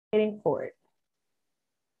Waiting for it.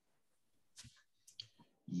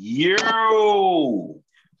 Yo,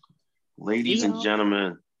 ladies and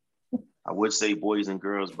gentlemen, I would say boys and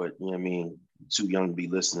girls, but you know what I mean, too young to be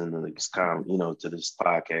listening to this to this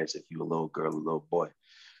podcast if you're a little girl, a little boy.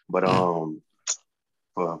 But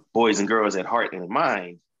for boys and girls at heart and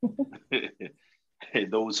mind,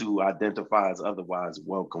 those who identify as otherwise,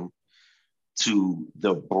 welcome to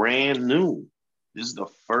the brand new. This is the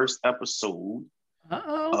first episode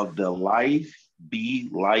of the Life Be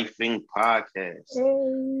Lifing podcast.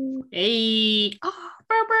 Hey.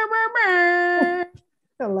 I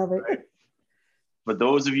love it. For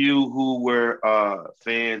those of you who were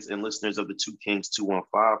fans and listeners of the Two Kings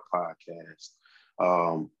 215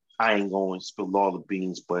 podcast, I ain't going to spill all the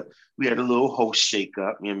beans, but we had a little host shake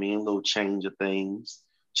up, you know what I mean? A little change of things,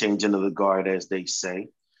 changing of the guard, as they say.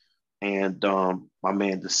 And my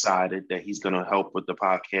man decided that he's going to help with the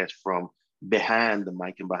podcast from behind the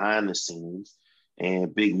mic and behind the scenes.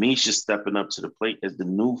 And Big Misha stepping up to the plate as the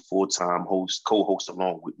new full-time co-host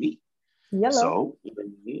along with me. Yellow. So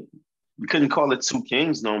we couldn't call it Two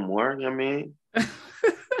Kings no more. You know what I mean?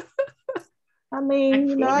 I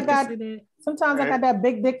mean, I got sometimes I got that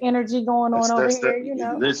big dick energy going on over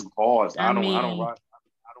here. This pause. I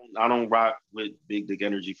don't rock with big dick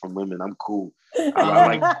energy from women. I'm cool.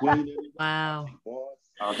 I like queen energy. Wow.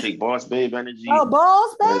 I'll take boss babe energy. Oh,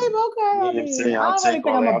 boss babe, okay. You know what I'm saying? I don't really think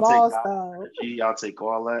I'm a boss though. I'll take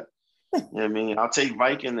all that. You know what I mean? I'll take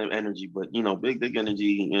Viking energy, but big dick energy,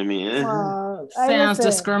 you know what I mean? Sounds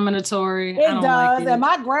discriminatory. It does. Like, and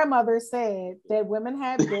my grandmother said that women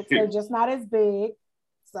have dicks, they're just not as big.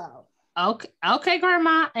 So okay,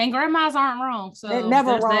 grandma. And grandmas aren't wrong. So they're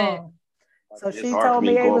never wrong. So she told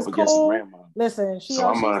me it was cool. Listen,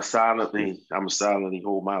 I'm gonna silently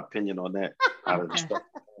hold my opinion on that out of respect.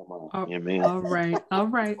 You know what I mean? All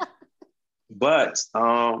right. But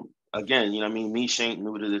again, you know what I mean? Misha ain't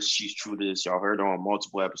new to this. She's true to this. Y'all heard her on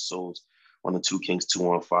multiple episodes on the Two Kings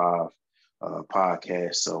 215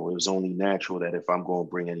 podcast. So it was only natural that if I'm going to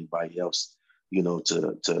bring anybody else,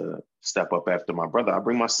 to step up after my brother, I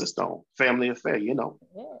bring my sister on. Family affair, Yeah,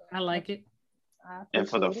 I like it. And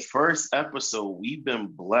for the first episode, we've been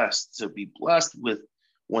blessed to be blessed with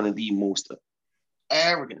one of the most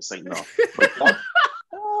arrogant,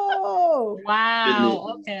 oh,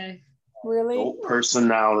 wow. Okay. Really?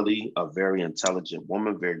 Personality, a very intelligent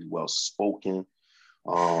woman, very well spoken.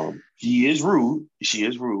 She is rude.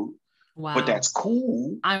 Wow. But that's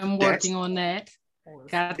cool. I'm working on that.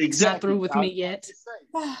 It's not through with me yet.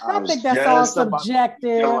 I think that's all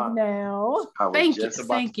subjective now.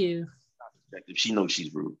 Thank you. She knows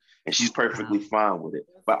she's rude and she's perfectly fine with it.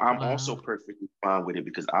 But I'm also perfectly fine with it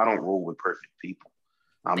because I don't roll with perfect people.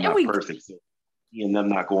 I'm not perfect. And I'm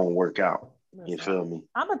not going to work out. You feel me?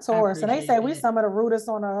 I'm a Taurus, and they say we some of the rudest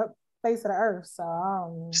on the face of the earth. So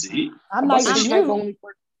I'm nice to you.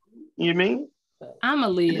 You mean? I'm a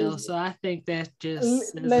Leo, so I think that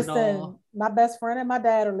just listen. My best friend and my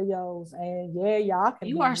dad are Leos, and y'all can.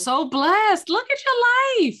 You are so blessed. Look at your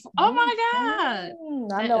life. Oh my God!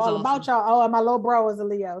 I know all about y'all. Oh, and my little bro is a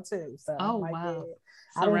Leo too. So wow.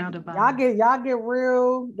 Surrounded by y'all get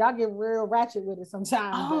real ratchet with it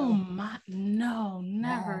sometimes. Oh my, no,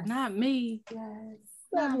 never, yes. Not me. Yes,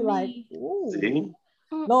 I'll be like, ooh. See?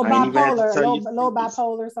 Little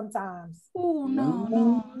bipolar sometimes. Oh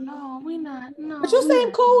no, we not. No. But you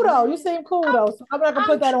seem cool though. So I'm not gonna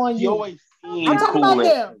put that on you. I'm talking about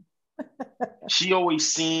them. She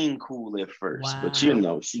always seemed cool at first, but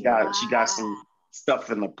she got some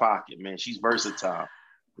stuff in the pocket, man. She's versatile.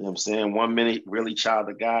 You know what I'm saying? 1 minute, really child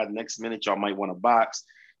of God. Next minute, y'all might want to box.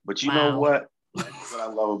 But you know what? What I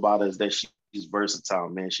love about her is that she's versatile,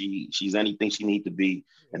 man. She's anything she needs to be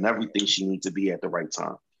and everything she needs to be at the right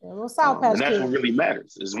time. Little Sour Patch Kid. And that's what really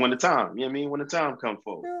matters is when the time, you know what I mean? When the time comes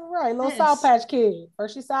forward. You're right, little Sour Patch Kid.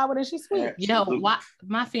 First she's sour, then she's sweet.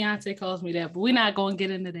 My fiance calls me that, but we're not going to get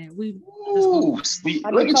into that. Ooh, sweet.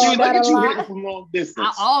 Look at you hitting from long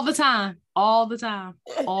distance. All the time.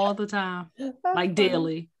 Like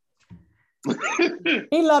daily.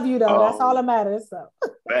 He love you though. That's all that matters. So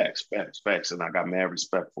facts. And I got mad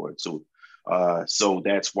respect for it too. So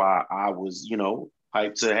that's why I was,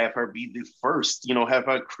 hyped to have her be the first, have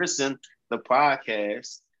her christen the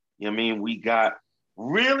podcast. You know what I mean? We got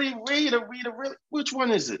Rita Really. Which one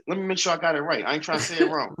is it? Let me make sure I got it right. I ain't trying to say it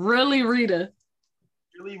wrong. Really Rita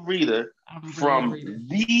from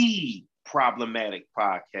the Problematic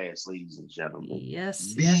Podcast, ladies and gentlemen.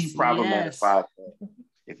 Yes. Problematic Podcast.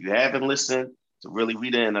 If you haven't listened to Really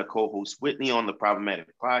Rita and her co-host Whitney on the Problematic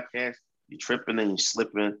Podcast, you're tripping and you're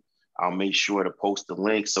slipping. I'll make sure to post the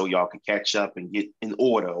link so y'all can catch up and get in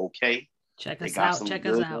order, okay? Check us out. Check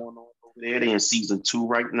us out. Over there. They're in season 2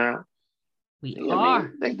 right now. We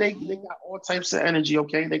are. They got all types of energy,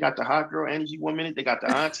 okay? They got the hot girl energy 1 minute. They got the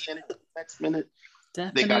auntie energy next minute.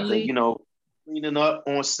 Definitely. They got the, cleaning up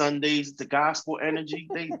on Sundays, the gospel energy.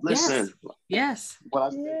 They listen. Yes. What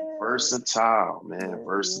I say, versatile, man.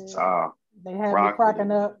 Versatile. They had me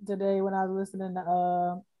cracking up today when I was listening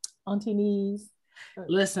to Auntie Nees.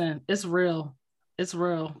 Listen, it's real. It's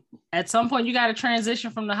real. At some point, you got to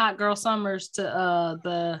transition from the hot girl summers to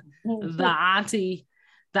the auntie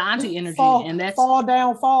energy, and that's fall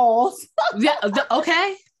down falls. Yeah.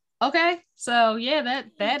 Okay. So yeah,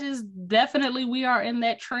 that is definitely, we are in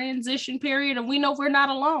that transition period, and we know we're not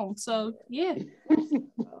alone. So yeah,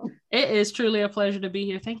 it is truly a pleasure to be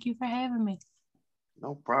here. Thank you for having me.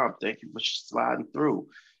 No problem. Thank you for sliding through.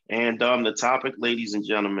 And the topic, ladies and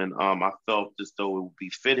gentlemen, I felt as though it would be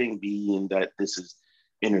fitting, being that this is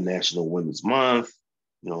International Women's Month,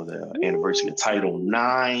 the anniversary of Title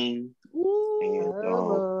IX.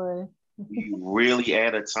 And we really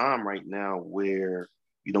at a time right now where,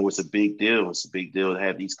 it's a big deal. It's a big deal to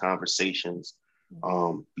have these conversations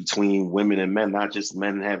between women and men, not just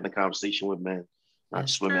men having a conversation with men, not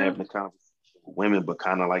just women having a conversation with women, but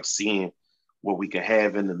kind of like seeing what we can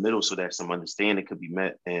have in the middle so that some understanding could be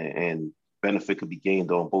met and benefit could be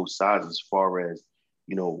gained on both sides as far as,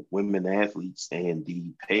 women athletes and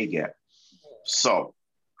the pay gap. So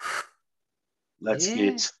let's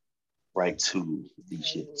get right to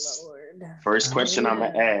these shits. First question I'm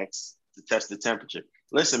going to ask to test the temperature.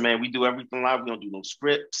 Listen, man, we do everything live. We don't do no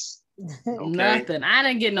scripts. Okay? Nothing. I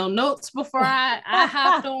didn't get no notes before I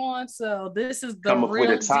hopped on. So this is the come up real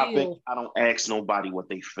with a topic. deal. I don't ask nobody what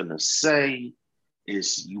they finna say.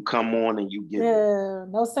 Is you come on and you get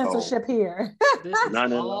no censorship here. This is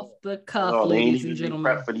off the cuff, ladies and gentlemen.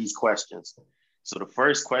 Prep for these questions. So the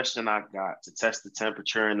first question I got to test the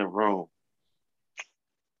temperature in the room: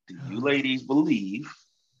 do you ladies believe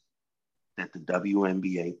that the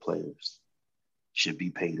WNBA players should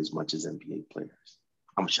be paid as much as NBA players?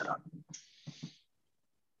 I'm gonna shut up.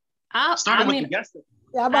 Starting with the guest.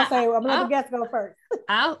 Yeah, I'm about to say, I'm gonna let the guest go first.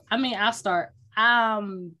 I'll start.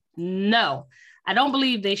 No, I don't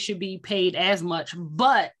believe they should be paid as much,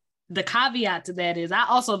 but the caveat to that is I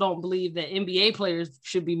also don't believe that NBA players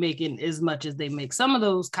should be making as much as they make. Some of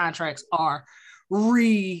those contracts are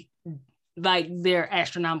they're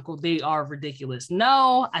astronomical. They are ridiculous.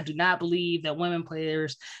 No, I do not believe that women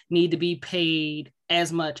players need to be paid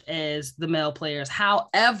as much as the male players.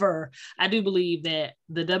 However, I do believe that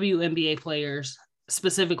the WNBA players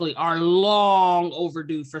specifically are long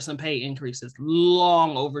overdue for some pay increases,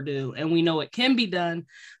 long overdue. And we know it can be done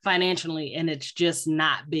financially, and it's just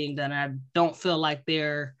not being done. I don't feel like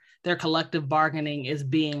their collective bargaining is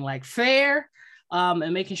being fair.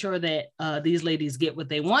 And making sure that these ladies get what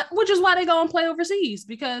they want, which is why they go and play overseas,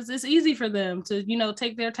 because it's easy for them to,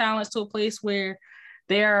 take their talents to a place where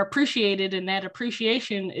they are appreciated, and that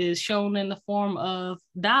appreciation is shown in the form of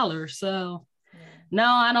dollars. So no,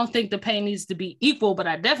 I don't think the pay needs to be equal, but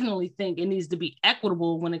I definitely think it needs to be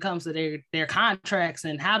equitable when it comes to their contracts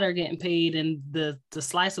and how they're getting paid and the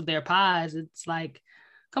slice of their pies. It's like,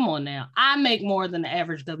 come on now. I make more than the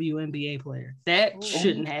average WNBA player. That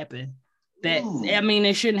shouldn't happen.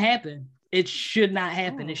 It shouldn't happen. It should not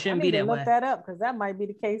happen. It shouldn't be that way. Look that up, because that might be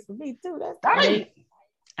the case for me too. That's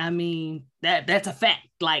that's a fact.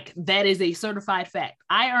 That is a certified fact.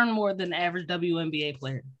 I earn more than the average WNBA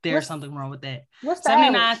player. There's something wrong with that. What's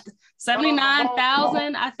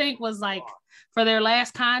 79,000, I think, was for their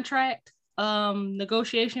last contract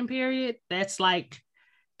negotiation period. That's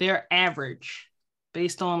their average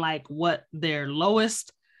based on what their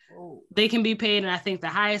lowest they can be paid, and I think the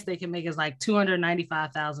highest they can make is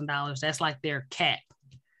 $295,000. That's their cap.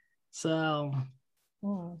 So,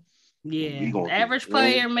 yeah, average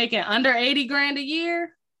player making under 80 grand a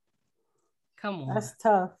year. Come on, that's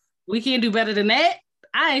tough. We can't do better than that.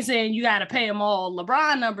 I ain't saying you got to pay them all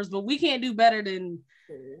LeBron numbers, but we can't do better than.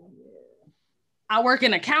 I work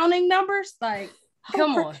in accounting numbers.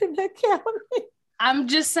 Come on. I'm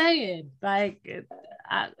just saying,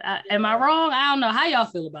 am I wrong? I don't know. How y'all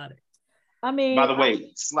feel about it? By the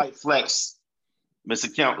way, slight flex, Miss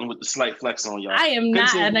Accountant with the slight flex on y'all. I am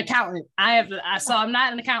not an accountant. I'm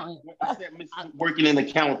not an accountant. I said working in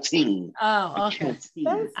accounting. Oh, okay.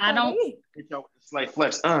 I don't. Get y'all with the slight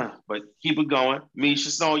flex. But keep it going. Misha,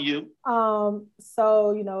 it's on you.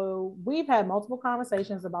 So, we've had multiple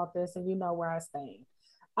conversations about this, and you know where I stand.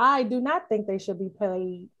 I do not think they should be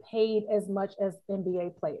paid as much as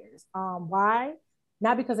NBA players. Why?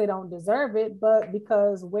 Not because they don't deserve it, but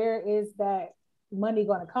because where is that money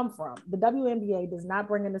going to come from? The WNBA does not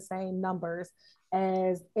bring in the same numbers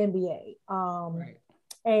as NBA. Right.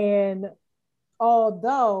 And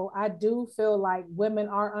although I do feel like women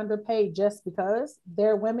are underpaid just because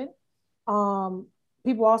they're women,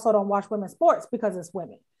 people also don't watch women's sports because it's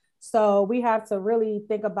women. So we have to really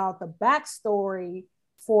think about the backstory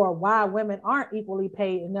for why women aren't equally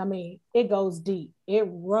paid. And I mean, it goes deep. It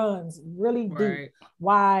runs really deep.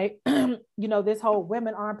 Why, this whole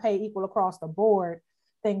women aren't paid equal across the board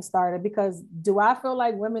thing started. Because do I feel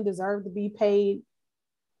like women deserve to be paid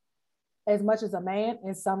as much as a man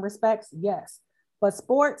in some respects? Yes. But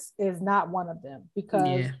sports is not one of them,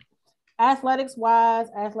 because athletics-wise,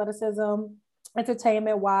 athleticism,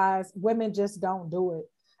 entertainment-wise, women just don't do it.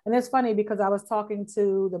 And it's funny because I was talking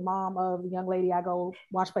to the mom of the young lady I go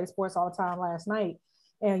watch play sports all the time last night.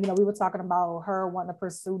 And, we were talking about her wanting to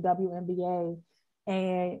pursue WNBA.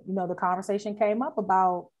 And, the conversation came up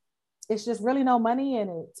about it's just really no money in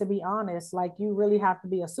it, to be honest. Like, you really have to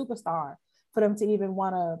be a superstar for them to even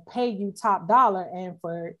want to pay you top dollar. And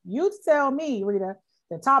for you to tell me, Rita,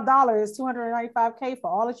 the top dollar is $295K for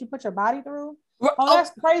all that you put your body through. Oh, that's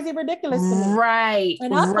crazy ridiculous to me. Right.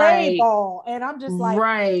 And I played ball, and I'm just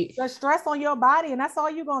like, the stress on your body, and that's all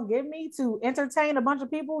you're going to give me to entertain a bunch of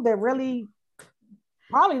people that really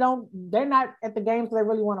probably they're not at the games they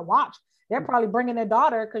really want to watch. They're probably bringing their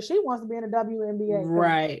daughter because she wants to be in the WNBA.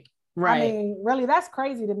 Right. I mean, really, that's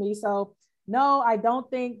crazy to me. So no, I don't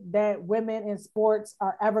think that women in sports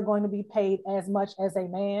are ever going to be paid as much as a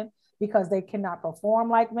man because they cannot perform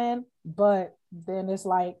like men. But then it's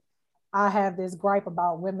like, I have this gripe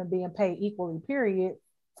about women being paid equally, period,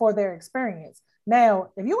 for their experience. Now,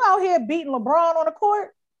 if you out here beating LeBron on the court,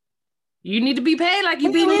 you need to be paid like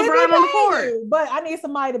you beat LeBron on the court. But I need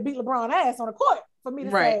somebody to beat LeBron ass on the court for me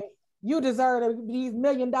to say you deserve these $1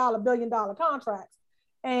 million, $1 billion contracts.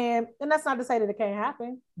 And that's not to say that it can't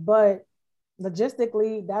happen, but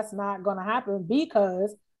logistically, that's not going to happen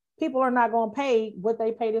because people are not going to pay what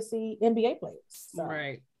they pay to see NBA players. So.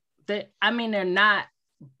 Right. They're not.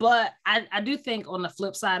 But I do think on the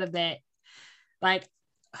flip side of that, like,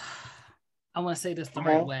 I want to say this the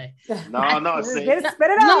right way. No, spit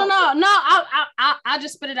it out. No. I'll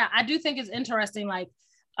just spit it out. I do think it's interesting. Like,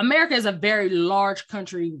 America is a very large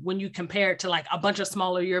country when you compare it to like a bunch of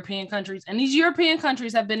smaller European countries. And these European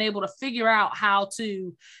countries have been able to figure out how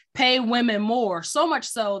to pay women more, so much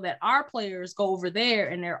so that our players go over there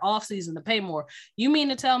in their off season to pay more. You mean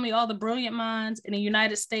to tell me all the brilliant minds in the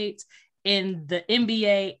United States, in the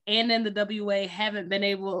NBA and in the WNBA haven't been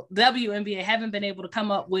able to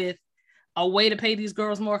come up with a way to pay these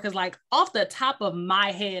girls more? Because like off the top of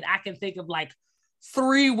my head, I can think of like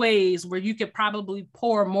 3 ways where you could probably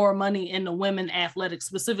pour more money into women athletics,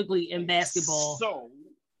 specifically in basketball.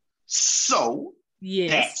 So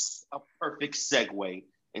yes, that's a perfect segue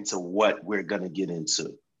into what we're going to get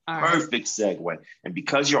into. Perfect segue. And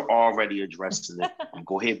because you're already addressing it, I'm going to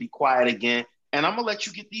go ahead and be quiet again. And I'm going to let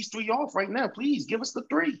you get these 3 off right now. Please give us the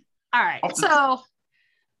 3. All right. So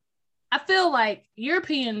I feel like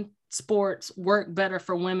European sports work better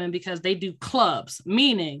for women because they do clubs,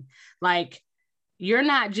 meaning like you're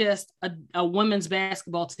not just a women's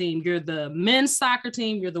basketball team. You're the men's soccer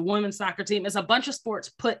team. You're the women's soccer team. It's a bunch of sports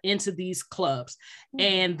put into these clubs. Mm-hmm.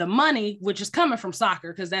 And the money, which is coming from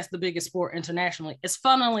soccer, because that's the biggest sport internationally, is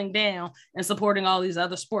funneling down and supporting all these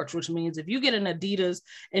other sports, which means if you get an Adidas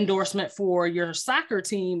endorsement for your soccer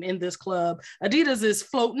team in this club, Adidas is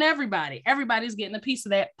floating everybody. Everybody's getting a piece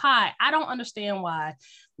of that pie. I don't understand why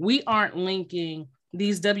we aren't linking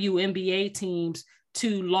these WNBA teams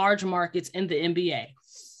to large markets in the NBA.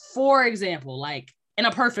 For example, like in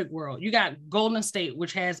a perfect world, you got Golden State,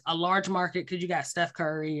 which has a large market because you got Steph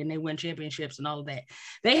Curry and they win championships and all of that.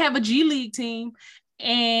 They have a G League team.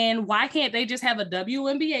 And why can't they just have a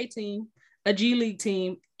WNBA team, a G League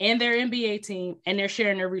team, and their NBA team, and they're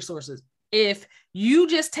sharing their resources? If you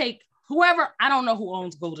just take whoever, I don't know who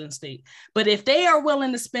owns Golden State, but if they are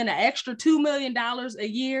willing to spend an extra $2 million a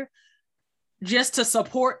year just to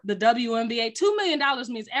support the WNBA, $2 million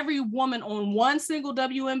means every woman on one single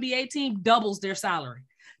WNBA team doubles their salary.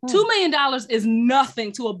 $2 million is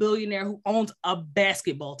nothing to a billionaire who owns a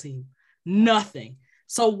basketball team. Nothing.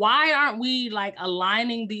 So why aren't we like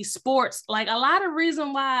aligning these sports? Like a lot of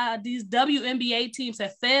reason why these WNBA teams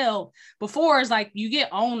have failed before is like you get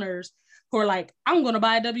owners who are like, I'm going to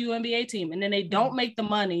buy a WNBA team. And then they don't make the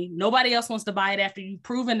money. Nobody else wants to buy it after you've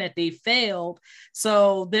proven that they failed.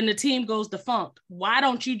 So then the team goes defunct. Why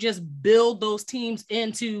don't you just build those teams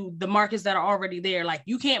into the markets that are already there? Like,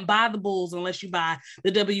 you can't buy the Bulls unless you buy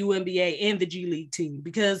the WNBA and the G League team,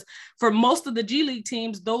 because for most of the G League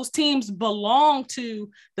teams, those teams belong to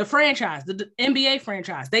the franchise, the NBA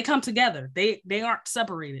franchise. They come together. They aren't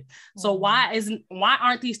separated. So why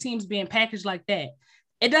aren't these teams being packaged like that?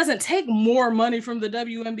 It doesn't take more money from the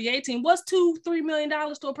WNBA team. What's $2-3 million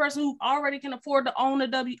to a person who already can afford to own a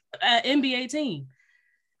NBA team?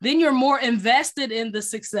 Then you're more invested in the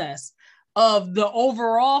success of the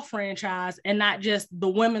overall franchise and not just the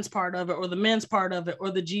women's part of it or the men's part of it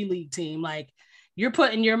or the G League team. Like, you're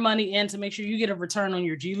putting your money in to make sure you get a return on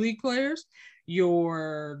your G League players,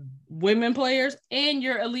 your women players, and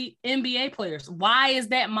your elite NBA players. Why is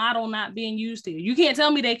that model not being used here? You can't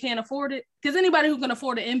tell me they can't afford it, because anybody who can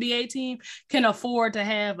afford an NBA team can afford to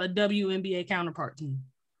have a WNBA counterpart team.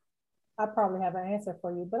 I probably have an answer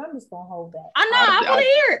for you, but I'm just going to hold that. I know. I want to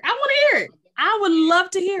hear it. I want to hear it. I would love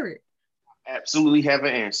to hear it. Absolutely have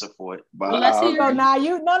an answer for it. But let's hear it. Go now,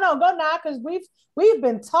 because we've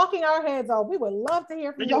been talking our heads off. We would love to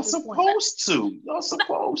hear from you. Y'all supposed to.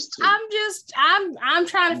 I'm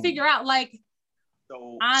trying to figure out, like.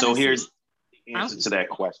 So here's the answer to that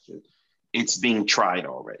question. It's being tried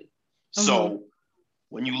already. So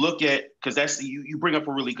when you look at, because that's you bring up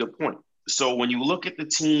a really good point. So when you look at the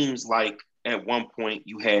teams, like at one point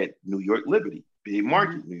you had New York Liberty, big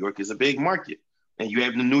market. New York is a big market, and you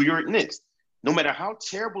have the New York Knicks. No matter how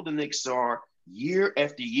terrible the Knicks are, year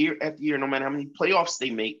after year after year, no matter how many playoffs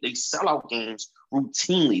they make, they sell out games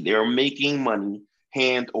routinely. They're making money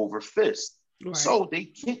hand over fist. Right. So they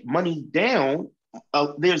kick money down.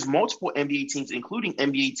 There's multiple NBA teams, including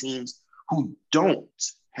NBA teams, who don't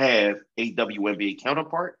have a WNBA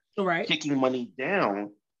counterpart, right, kicking money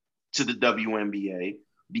down to the WNBA,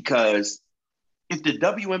 because if the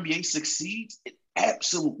WNBA succeeds, it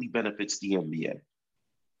absolutely benefits the NBA.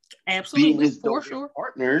 Absolutely, for sure.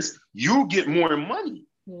 Partners, you get more money.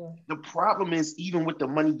 Yeah. The problem is, even with the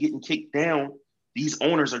money getting kicked down, these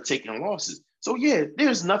owners are taking losses. So yeah,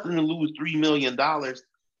 there's nothing to lose $3 million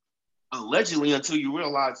allegedly until you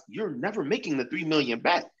realize you're never making the $3 million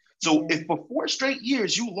back. So if for 4 straight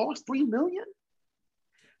years you lost $3 million,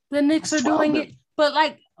 the Knicks are doing it. But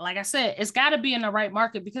like I said, it's got to be in the right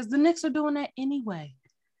market, because the Knicks are doing that anyway.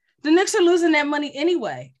 The Knicks are losing that money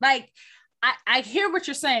anyway. Like, I hear what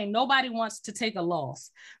you're saying. Nobody wants to take a loss,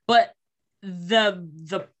 but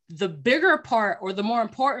the bigger part, or the more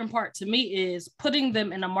important part to me, is putting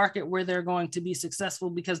them in a market where they're going to be successful,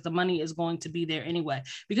 because the money is going to be there anyway.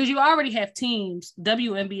 Because you already have teams,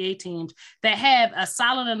 WNBA teams, that have a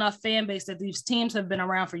solid enough fan base that these teams have been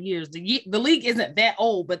around for years. The league isn't that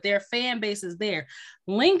old, but their fan base is there.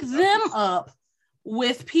 Link them up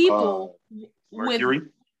with people Mercury.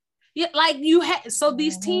 Like you have. So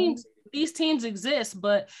these teams exist,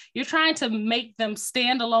 but you're trying to make them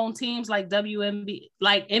standalone teams like WNBA,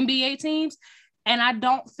 like NBA teams. And I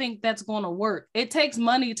don't think that's going to work. It takes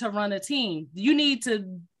money to run a team. You need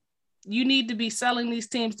to be selling these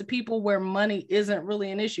teams to people where money isn't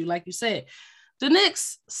really an issue. Like you said, the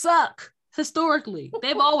Knicks suck historically.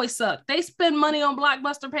 They've always sucked. They spend money on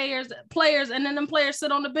blockbuster players, and then them players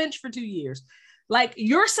sit on the bench for 2 years. Like,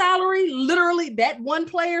 your salary, literally, that one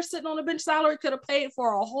player sitting on the bench salary could have paid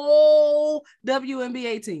for a whole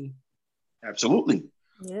WNBA team. Absolutely.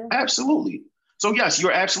 Yeah. Absolutely. So, yes,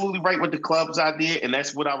 you're absolutely right with the club's idea, and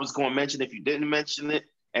that's what I was going to mention if you didn't mention it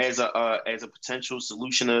as a potential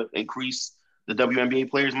solution to increase the WNBA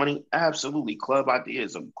players' money. Absolutely. Club idea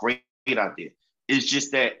is a great idea. It's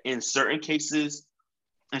just that in certain cases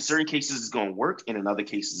it's going to work, and in other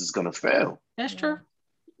cases it's going to fail. That's true.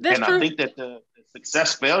 I think that the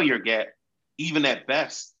success failure gap, even at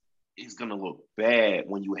best, is going to look bad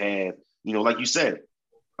when you have, like you said,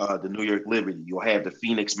 the New York Liberty, you'll have the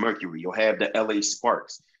Phoenix Mercury, you'll have the LA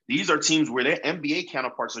Sparks. These are teams where their NBA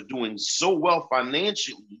counterparts are doing so well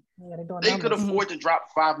financially, they could afford to drop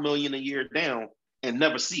 $5 million a year down and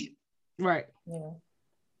never see it. Right. Yeah.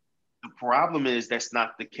 The problem is that's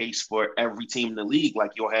not the case for every team in the league.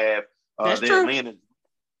 Like, you'll have the Atlanta.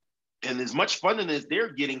 And as much funding as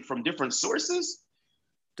they're getting from different sources,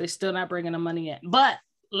 they're still not bringing the money in. But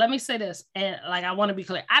let me say this, and I want to be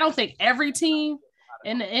clear. I don't think every team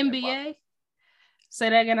in the NBA. Say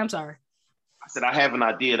that again. I'm sorry. I said I have an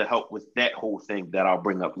idea to help with that whole thing that I'll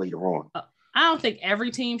bring up later on. I don't think every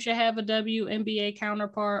team should have a WNBA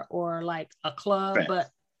counterpart or like a club, but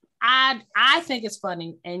I think it's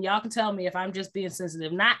funny, and y'all can tell me if I'm just being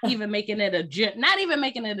sensitive. Not even making it a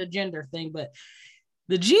gender thing, but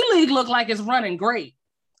The G League look like it's running great.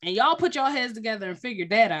 And y'all put your heads together and figured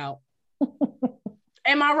that out.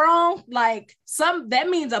 Am I wrong? Like that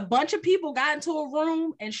means a bunch of people got into a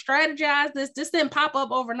room and strategized this. This didn't pop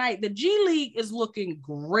up overnight. The G League is looking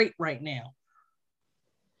great right now.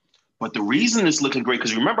 But the reason it's looking great,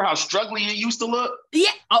 because remember how struggling it used to look? Yeah.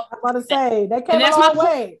 I'm about to say, they came a long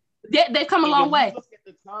way. They've come a long way. Look at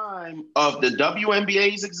the time of the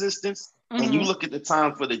WNBA's existence, and you look at the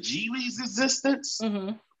time for the G League's existence,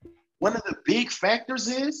 one of the big factors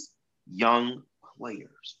is young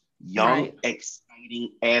players, young,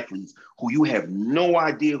 exciting athletes who you have no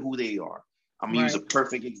idea who they are. I'm going to use a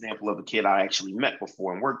perfect example of a kid I actually met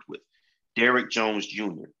before and worked with, Derrick Jones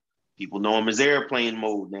Jr. People know him as airplane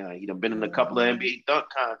mode now. He'd been in a couple of NBA dunk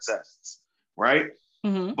contests, right?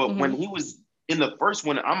 But when he was in the first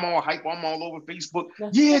one, I'm all hype. I'm all over Facebook.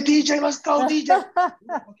 Yeah, DJ, let's go, DJ.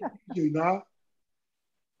 DJ, nah.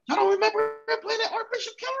 Y'all don't remember him playing that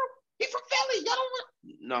Artificial Killer? He from Philly. Y'all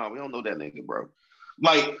don't. No, we don't know that nigga, bro.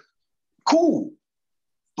 Like, cool.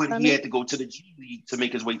 But he had to go to the G League to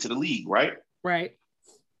make his way to the league, right? Right.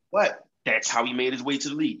 But that's how he made his way to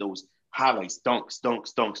the league. Those highlights, dunks.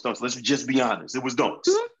 Let's just be honest. It was dunks.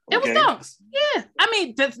 It was dunks. Yeah. I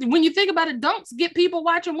mean, when you think about it, dunks get people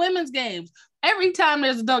watching women's games. Every time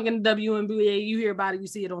there's a dunk in the WNBA, you hear about it, you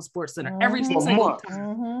see it on SportsCenter. Every single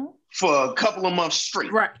time. For a couple of months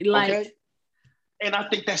straight. Right. Like, okay? And I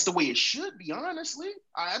think that's the way it should be, honestly.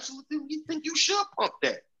 I absolutely think you should pump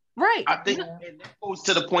that. Right. I think and that goes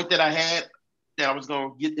to the point that I had that I was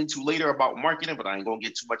going to get into later about marketing, but I ain't going to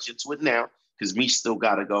get too much into it now because me still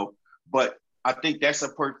got to go. But I think that's a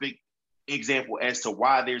perfect example as to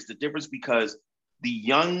why there's the difference, because the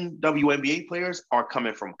young WNBA players are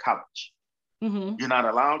coming from college. You're not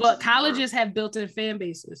allowed but colleges have built-in fan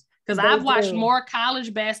bases, because I've watched more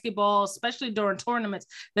college basketball, especially during tournaments,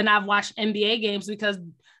 than I've watched NBA games, because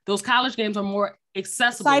those college games are more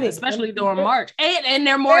accessible, especially during March, and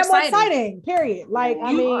they're more exciting. Period. Like,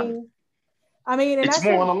 I mean, and it's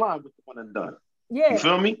more on the line with the one and done. Yeah, you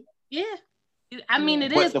feel me? Yeah, I mean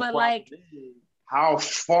it is, but like, how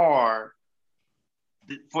far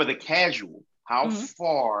for the casual? How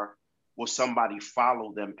far will somebody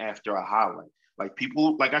follow them after a highlight? Like,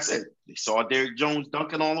 people, like I said, they saw Derrick Jones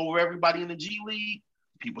dunking all over everybody in the G League.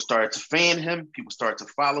 People started to fan him. People started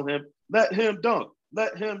to follow him. Let him dunk.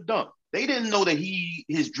 Let him dunk. They didn't know that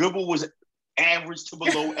his dribble was average to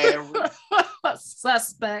below average.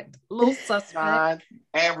 Suspect. Little suspect.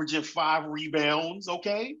 Averaging 5 rebounds,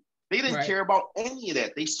 okay? They didn't care about any of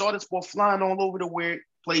that. They saw this ball flying all over the weird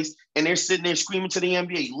place, and they're sitting there screaming to the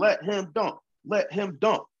NBA, let him dunk. Let him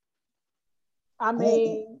dunk. I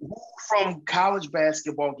mean, who from college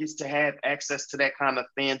basketball gets to have access to that kind of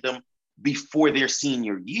fandom before their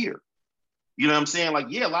senior year? You know what I'm saying? Like,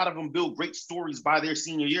 yeah, a lot of them build great stories by their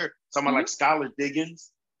senior year. Someone like Skylar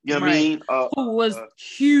Diggins, you know what I mean? Who was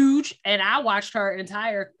huge, and I watched her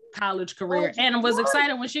entire college career and was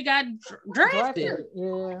excited when she got drafted.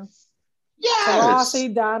 Yeah. Yes.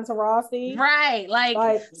 Don Taurasi. Right.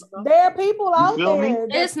 Like there are people out there.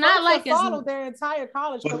 It's not like it's followed their entire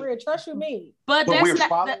college career. Trust you me. But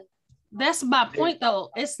that's my point though.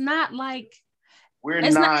 It's not like we're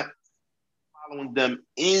not following them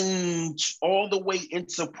in all the way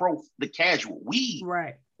into the casual.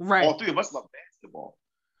 Right. All three of us love basketball.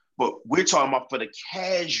 But we're talking about for the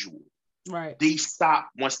casual. Right. They stop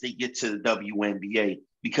once they get to the WNBA,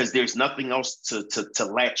 because there's nothing else to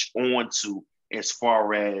latch on to as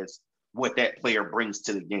far as what that player brings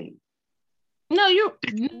to the game. No,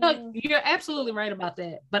 you're absolutely right about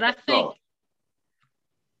that. But I think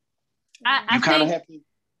I kind of have to.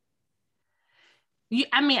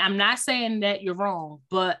 I mean, I'm not saying that you're wrong,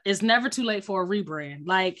 but it's never too late for a rebrand.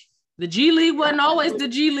 Like, the G League wasn't always the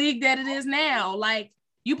G League that it is now. Like,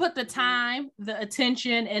 you put the time, the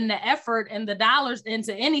attention, and the effort and the dollars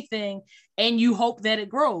into anything, and you hope that it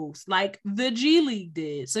grows like the G League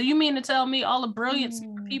did. So you mean to tell me all the brilliant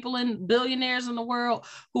people and billionaires in the world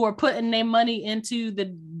who are putting their money into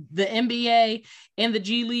the NBA and the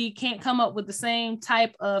G League can't come up with the same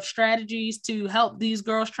type of strategies to help these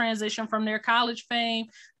girls transition from their college fame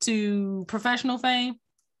to professional fame?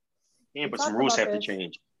 Yeah, but some rules have to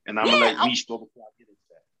change. And I'm going to let Leash go before I get into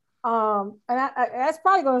that. And that's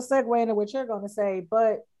probably going to segue into what you're going to say,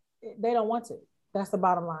 but they don't want to. That's the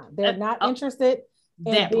bottom line. They're not interested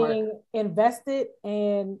in being invested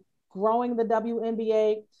in growing the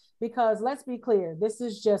WNBA, because let's be clear, this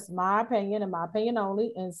is just my opinion and my opinion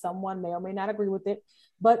only, and someone may or may not agree with it,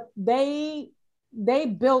 but they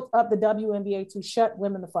built up the WNBA to shut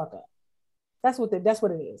women the fuck up. That's what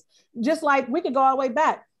it is. Just like we could go all the way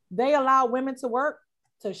back. They allow women to work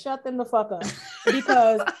to shut them the fuck up.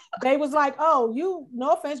 because they was like, oh, you,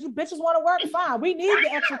 no offense, you bitches want to work, fine. We need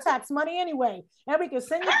the extra tax money anyway. And we can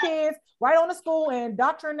send your kids right on to school and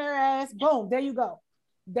doctor in their ass. Boom, there you go.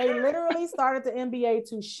 They literally started the NBA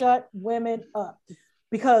to shut women up.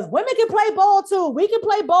 Because women can play ball too. We can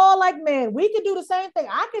play ball like men. We can do the same thing.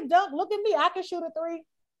 I can dunk. Look at me. I can shoot a three.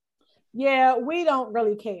 Yeah, we don't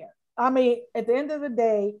really care. I mean, at the end of the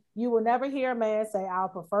day, you will never hear a man say, I'll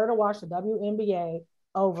prefer to watch the WNBA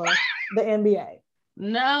over the NBA.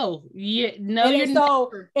 No. Yeah, no, and you're so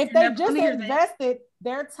never, if you're they just invested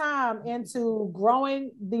their time into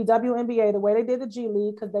growing the WNBA the way they did the G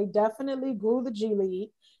League, because they definitely grew the G League.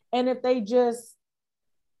 And if they just,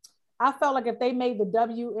 I felt like if they made the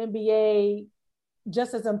WNBA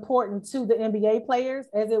just as important to the NBA players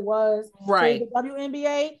as it was to the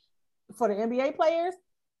WNBA for the NBA players,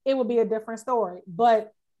 it would be a different story.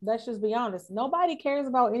 But let's just be honest. Nobody cares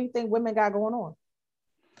about anything women got going on.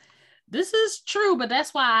 This is true, but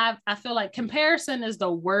that's why I feel like comparison is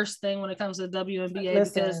the worst thing when it comes to the WNBA.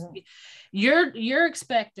 Listen. Because you're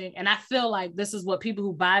expecting, and I feel like this is what people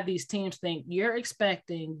who buy these teams think, you're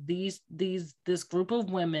expecting this group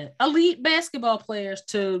of women, elite basketball players,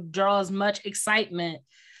 to draw as much excitement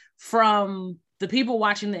from the people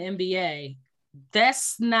watching the NBA.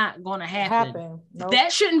 That's not going to happen. Nope.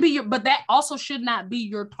 That shouldn't be but that also should not be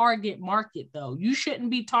your target market though. You shouldn't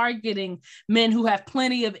be targeting men who have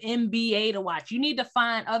plenty of NBA to watch. You need to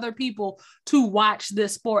find other people to watch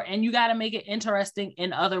this sport, and you got to make it interesting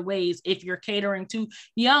in other ways. If you're catering to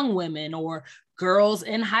young women or girls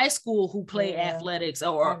in high school who play athletics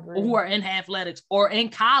or who are in athletics or in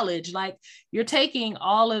college, like you're taking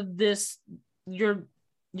all of this, you're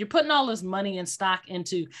putting all this money and stock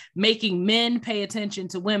into making men pay attention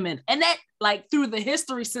to women. And that, like, through the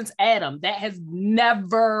history since Adam, that has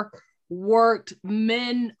never worked.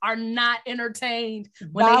 Men are not entertained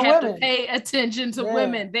when they have to pay attention to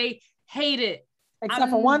women. They hate it. Except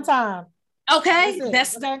for one time. Okay.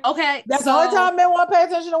 That's okay. That's the only time men want to pay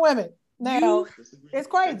attention to women. Now, it's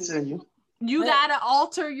crazy. You gotta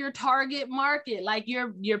alter your target market. Like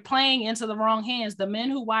you're playing into the wrong hands. The men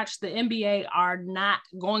who watch the NBA are not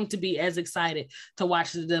going to be as excited to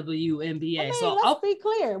watch the WNBA. I mean, let's be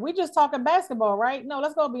clear. We just talking basketball, right? No,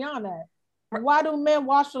 let's go beyond that. Why do men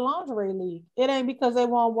watch the lingerie league? It ain't because they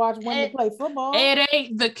want to watch women play football. It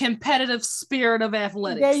ain't the competitive spirit of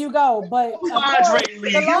athletics. There you go. But lingerie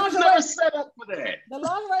league, you was never set up for that. The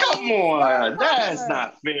lingerie Come league on, that's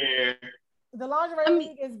not fair. The lingerie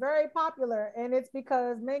league is very popular, and it's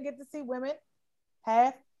because men get to see women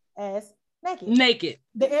half-ass naked.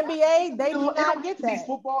 The NBA, they do not get that.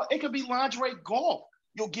 Football, it could be lingerie golf.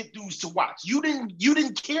 You'll get dudes to watch. You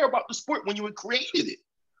didn't care about the sport when you created it.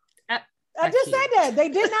 I just said that. They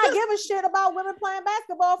did not give a shit about women playing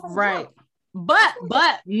basketball from right. Jump.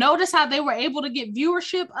 But notice how they were able to get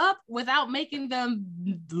viewership up without making them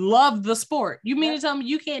love the sport. You mean to tell me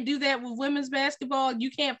you can't do that with women's basketball?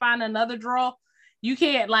 You can't find another draw? You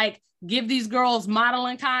can't like give these girls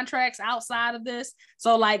modeling contracts outside of this?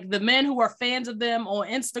 So like the men who are fans of them on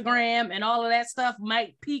Instagram and all of that stuff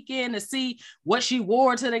might peek in to see what she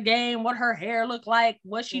wore to the game, what her hair looked like,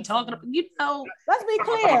 what she talking about. You know, let's be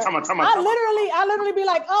clear. I literally be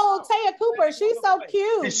like, oh, Taya Cooper, she's so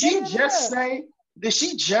cute. Did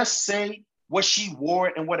she just say what she wore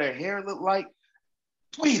and what her hair looked like?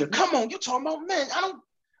 Rita, come on, you talking about men.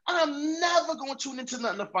 I'm never going to tune into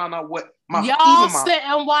nothing to find out what y'all sit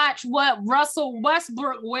and watch what Russell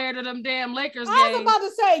Westbrook wear to them damn Lakers games. I was about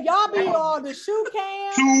to say, y'all be on the shoe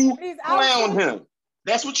cam to clown him.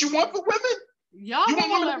 That's what you want for women? Y'all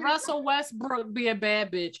gonna let Russell Westbrook be a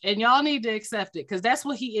bad bitch, and y'all need to accept it because that's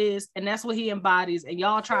what he is and that's what he embodies, and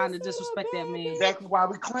y'all trying to disrespect that man. That's why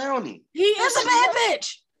we clowning. He is a bad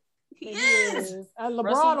bitch. He is. LeBron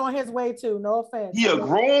Russell, on his way too. No offense. He a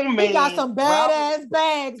grown man. He got some badass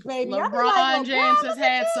bags, baby. LeBron James has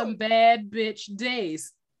had some bad bitch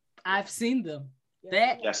days. I've seen them.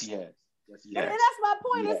 Yes, he has. And that's my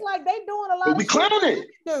point. It's like they doing a lot. But we clowning.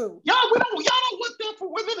 Y'all don't want that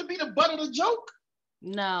for women to be the butt of the joke.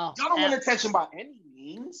 No. Y'all don't want attention by any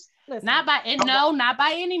means. Listen, not by any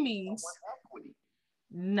means.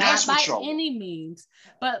 Not by any means.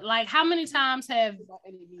 But like, how many times have?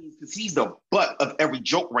 Because he's the butt of every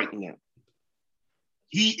joke right now.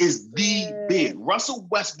 He is the big. Russell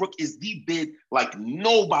Westbrook is the big like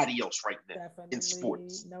nobody else right now. Definitely in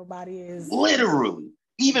sports. Nobody is. Literally.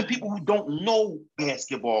 Even people who don't know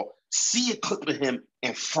basketball see a clip of him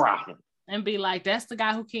and fry him. And be like, that's the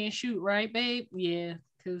guy who can't shoot, right, babe? Yeah.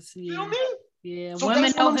 Because, You know what I mean? Yeah, so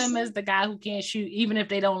women know him as the guy who can't shoot, even if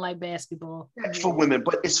they don't like basketball. That's for women.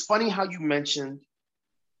 But it's funny how you mentioned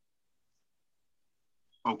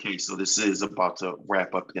Okay, so this is about to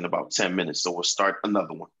wrap up in about 10 minutes, so we'll start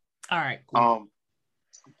another one. All right, cool.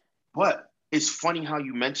 But it's funny how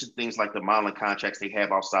you mentioned things like the modeling contracts they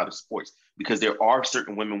have outside of sports, because there are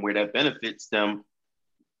certain women where that benefits them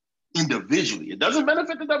individually. It doesn't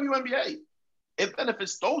benefit the WNBA. It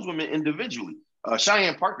benefits those women individually.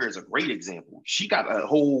 Cheyenne Parker is a great example. She got a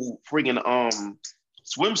whole friggin'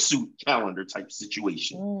 swimsuit calendar type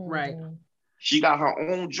situation. Right. She got her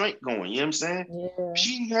own joint going, you know what I'm saying? Yeah.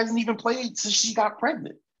 She hasn't even played since she got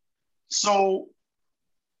pregnant. So,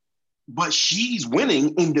 but she's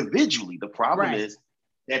winning individually. The problem is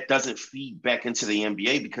that doesn't feed back into the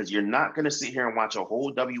NBA, because you're not going to sit here and watch a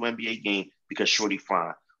whole WNBA game because Shorty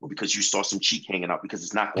fine, or because you saw some cheek hanging out, because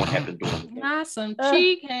it's not going to happen during the game. Not some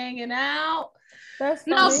cheek hanging out. That's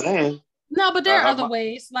no, but there are other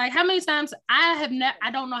ways. Like, how many times I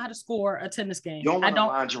don't know how to score a tennis game. You don't want a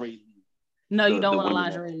lingerie league. No, you don't want a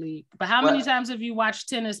lingerie league. But how many times have you watched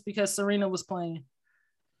tennis because Serena was playing?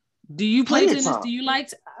 Do you play tennis? Do you like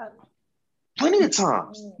plenty of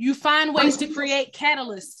times? You find ways to create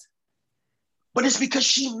catalysts. But it's because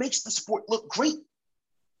she makes the sport look great.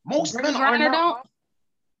 Most men don't.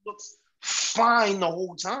 Looks fine the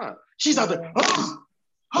whole time. She's out there.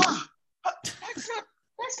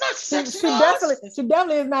 That's not sexy. She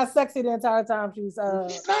definitely is not sexy the entire time. She's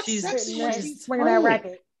swinging that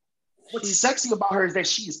racket. What's sexy about her is that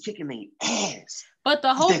she is kicking the ass. But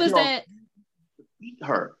the hope is that beat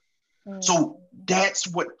her. So that's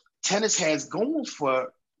what tennis has going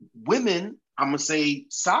for women. I'm gonna say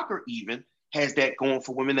soccer even has that going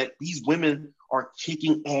for women, that these women are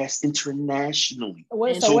kicking ass internationally.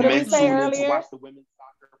 So what did we say earlier? To watch the women's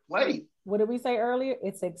soccer play. What did we say earlier?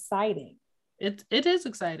 It's exciting. It is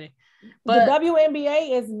exciting. But the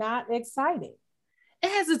WNBA is not exciting. It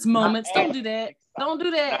has its moments. Don't do that. Don't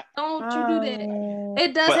do that. Don't you do that.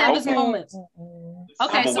 It does have its moments.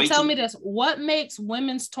 Okay, so tell me this. What makes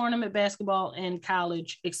women's tournament basketball in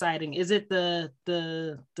college exciting? Is it the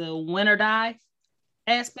win or die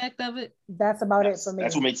aspect of it? That's about it for me.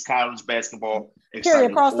 That's what makes college basketball exciting.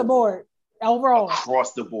 Period, across the board. Overall.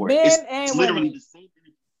 Across the board. Men it's and literally women. the same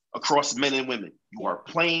thing across men and women. You are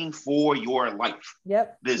playing for your life.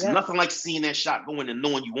 Yep. There's nothing like seeing that shot going and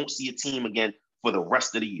knowing you won't see a team again for the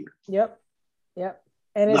rest of the year. Yep.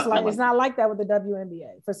 And it's it's not like that with the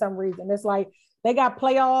WNBA for some reason. It's like they got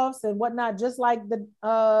playoffs and whatnot, just like the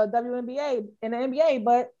WNBA and the NBA,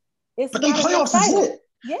 but it's not playoffs is it.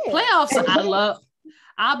 Yeah. Playoffs, I love.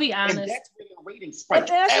 I'll be honest. And that's where the ratings spike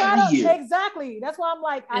every year. Exactly. That's why I'm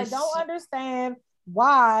like, I don't understand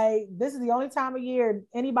why this is the only time of year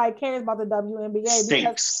anybody cares about the WNBA,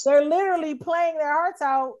 because they're literally playing their hearts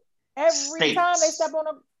out every time they step on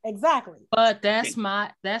them. Exactly. But that's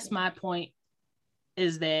my point,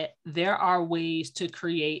 is that there are ways to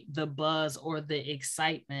create the buzz or the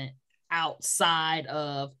excitement outside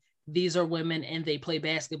of these are women and they play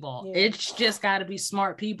basketball. Yeah. It's just got to be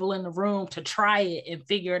smart people in the room to try it and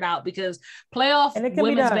figure it out, because playoff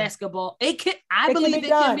women's basketball, I believe it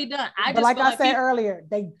can be done. But like I said earlier,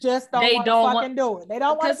 they just don't want to fucking do it. They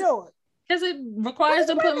don't want to do it. Because it requires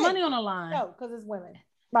them to put money on the line. No, because it's women.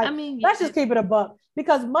 Like, I mean, let's just keep it a buck,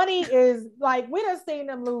 because money is like, we done seen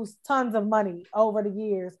them lose tons of money over the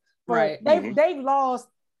years. Right. They've lost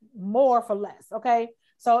more for less. Okay.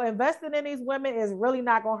 So investing in these women is really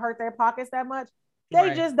not going to hurt their pockets that much.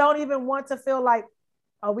 They just don't even want to feel like,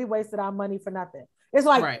 oh, we wasted our money for nothing. It's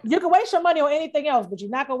like, you can waste your money on anything else, but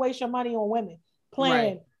you're not going to waste your money on women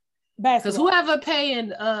playing basketball. Because whoever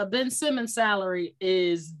paying Ben Simmons' salary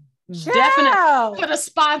is definitely going to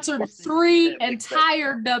sponsor 3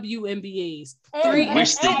 entire WNBAs.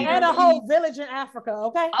 And a whole village in Africa,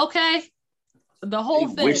 okay? Okay. The whole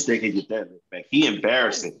thing. Wish they could get that back. He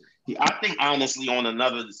embarrassing. I think, honestly, on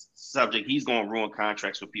another subject, he's going to ruin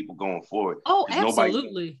contracts for people going forward. Oh,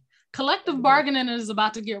 absolutely. Collective bargaining is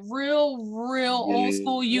about to get real old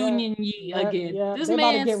school union again. Yeah. This man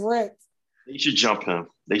about to get wrecked. They should jump him.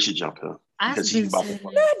 Because he's about to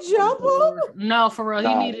not jump him. No, for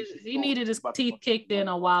real. He needed his teeth kicked in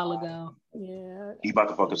a while ago. Yeah. He about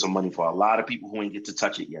to fuck up some money for a lot of people who ain't get to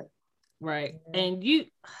touch it yet. Right. And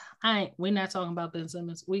we're not talking about Ben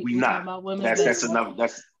Simmons. We're not talking about women.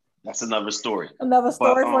 That's another story. Another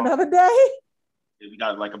story for another day. We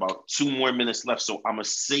got like about 2 more minutes left, so I'm gonna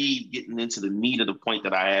save getting into the meat of the point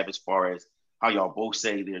that I have as far as how y'all both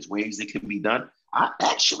say there's ways it can be done. I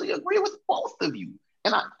actually agree with both of you,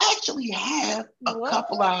 and I actually have a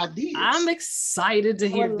couple of ideas. I'm excited to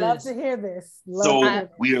hear this. Love to hear this.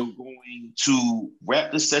 We are going to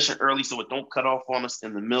wrap this session early so it don't cut off on us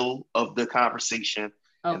in the middle of the conversation,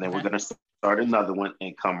 and then we're gonna start another one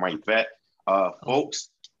and come right back, folks.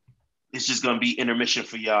 it's just gonna be intermission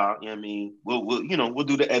for y'all. You know what I mean? We'll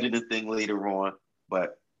do the editing thing later on.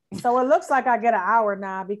 But so it looks like I get an hour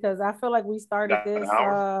now because I feel like we started this.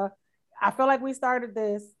 I feel like we started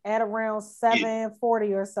this at around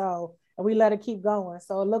 7:40 or so, and we let it keep going.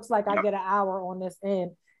 So it looks like I get an hour on this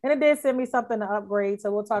end. And it did send me something to upgrade.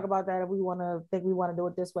 So we'll talk about that if we want to do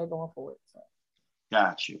it this way going forward. So.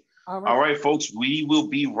 Got you. All right, folks, we will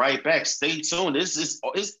be right back. Stay tuned. It's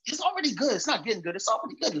already good. It's not getting good. It's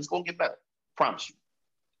already good. It's going to get better. Promise you.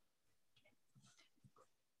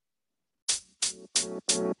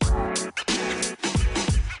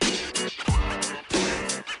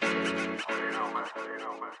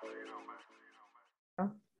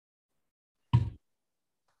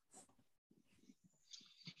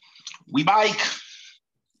 We bike.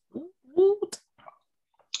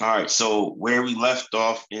 All right, so where we left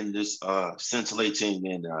off in this scintillating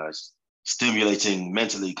and stimulating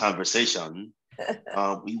mentally conversation,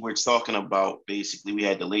 we were talking about basically we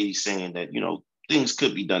had the lady saying that, things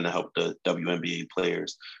could be done to help the WNBA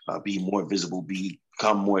players be more visible,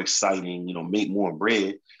 become more exciting, make more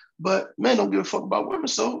bread. But men don't give a fuck about women,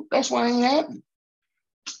 so that's why it ain't happening.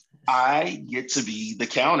 I get to be the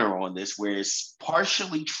counter on this, where it's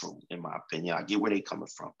partially true, in my opinion. I get where they're coming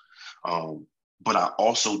from. But I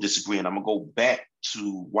also disagree, and I'm going to go back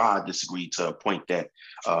to why I disagree to a point that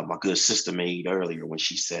my good sister made earlier when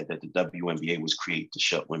she said that the WNBA was created to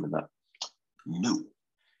shut women up. No.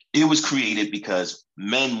 It was created because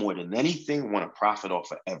men, more than anything, want to profit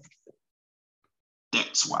off of everything.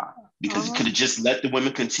 That's why. Because it could have just let the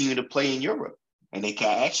women continue to play in Europe. And they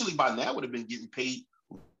actually, by now, would have been getting paid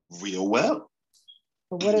real well.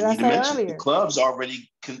 But what did I say earlier? The clubs already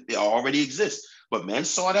exist. But men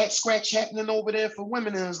saw that scratch happening over there for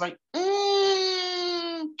women, and it was like, we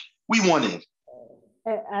want it.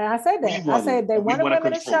 And I said that. I said they wanted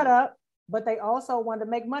women to shut up, but they also wanted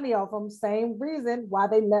to make money off them. Same reason why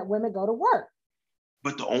they let women go to work.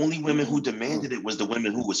 But the only women who demanded it was the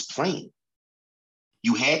women who was playing.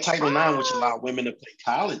 You had Title IX, which allowed women to play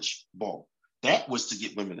college ball. That was to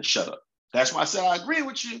get women to shut up. That's why I said I agree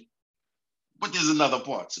with you, but there's another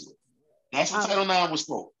part to it. That's what Title IX was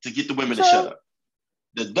for, to get the women to shut up.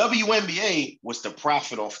 The WNBA was to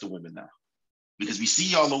profit off the women now. Because we see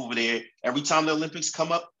y'all over there, every time the Olympics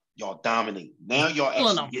come up, y'all dominate. Now y'all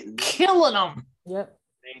actually killing them. Yep.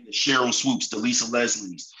 The Cheryl Swoops, the Lisa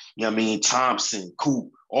Leslies, Thompson,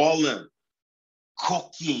 Coop, all of them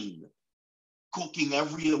cooking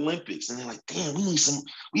every Olympics. And they're like, damn, we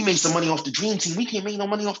made some money off the dream team. We can't make no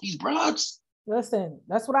money off these broads. Listen,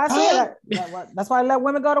 that's what I said. That's why I let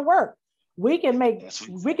women go to work. We can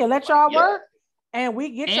let y'all work, and we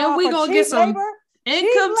get y'all we gonna get some labor,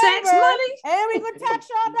 income tax money, and we gonna tax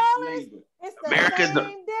y'all dollars. It's the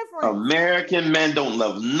same difference. American men don't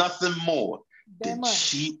love nothing more than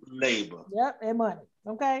cheap labor. Yep, and money.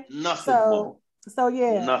 Okay, nothing more. So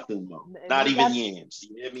yeah, nothing more. Not even yams.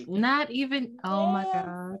 You hear me? Not even. Oh my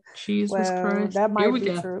God, Jesus Christ! That might be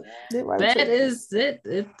true. That is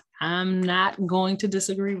it. I'm not going to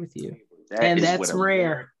disagree with you, that's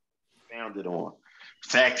rare. Founded on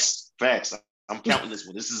facts. I'm counting this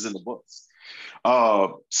one. This is in the books.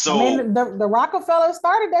 So I mean, the Rockefellers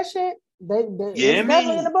started that shit. It's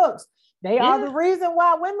definitely in the books. They are the reason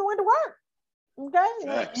why women went to work. Okay.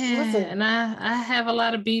 Listen. And I have a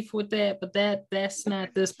lot of beef with that, but that's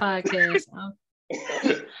not this podcast.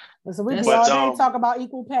 So we be all day talk about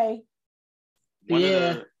equal pay.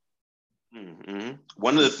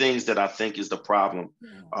 One of the things that I think is the problem,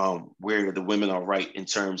 where the women are right in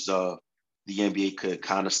terms of the NBA could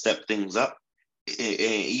kind of step things up. And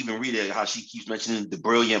even Rita, how she keeps mentioning the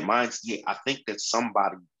brilliant minds. Yeah, I think that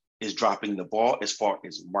somebody is dropping the ball as far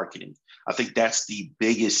as marketing. I think that's the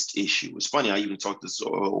biggest issue. It's funny, I even talked this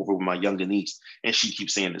over with my younger niece, and she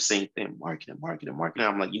keeps saying the same thing, marketing.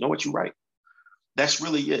 I'm like, you know what, you're right. That's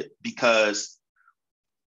really it. Because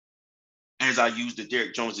as I used the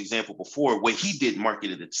Derrick Jones example before, what he did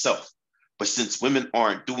marketed itself. But since women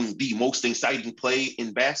aren't doing the most exciting play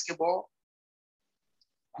in basketball,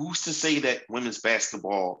 who's to say that women's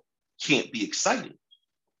basketball can't be exciting?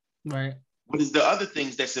 Right. What is the other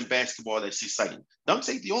things that's in basketball that's exciting? Dunks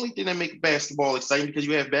ain't the only thing that make basketball exciting, because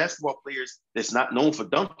you have basketball players that's not known for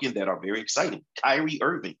dunking that are very exciting. Kyrie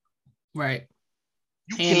Irving. Right.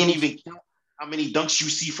 You can't even count how many dunks you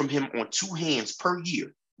see from him on two hands per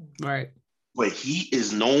year. Right. But he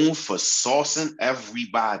is known for saucing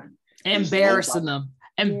everybody. Embarrassing them.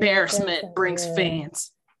 Embarrassment brings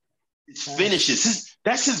fans. His finishes.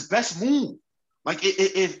 That's his best move. Like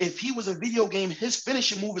if he was a video game, his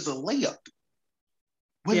finishing move is a layup.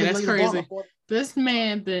 That's crazy. This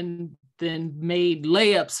man then then made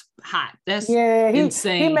layups hot. That's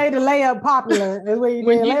insane. He made the layup popular. Is what he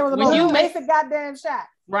did. Layup was the most basic goddamn shot.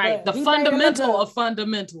 Right. The fundamental of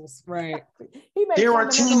fundamentals. Right. There are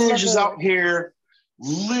teenagers out here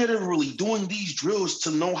literally doing these drills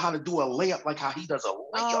to know how to do a layup like how he does a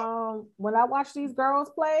layup. When I watch these girls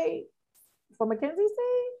play for Mackenzie's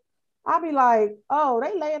team, I'll be like, oh,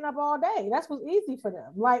 they laying up all day. That's what's easy for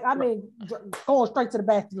them. Like, I mean, going straight to the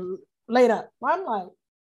basket, laid up. I'm like,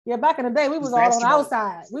 yeah, back in the day, we was all on the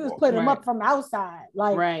outside. We was putting them up from the outside.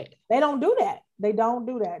 Like, they don't do that. They don't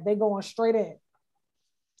do that. They going straight in.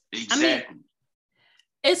 Exactly. I mean,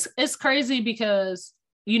 it's crazy because,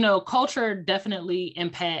 you know, culture definitely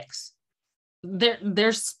impacts.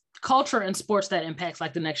 There's culture in sports that impacts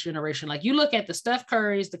like the next generation. Like you look at the Steph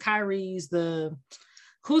Currys, the Kyries,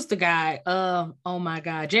 who's the guy? Oh my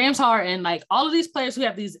God, James Harden, like all of these players who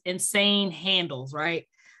have these insane handles, right?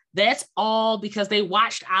 That's all because they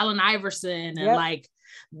watched Allen Iverson and like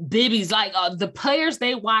Bibby's, like the players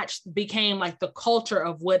they watched became like the culture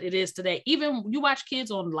of what it is today. Even you watch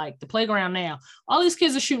kids on like the playground now, all these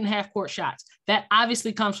kids are shooting half court shots. That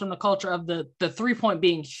obviously comes from the culture of the 3-point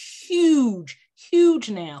being huge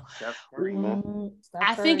now.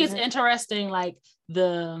 I think it's interesting, like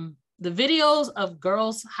the videos of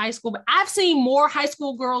girls high school, but I've seen more high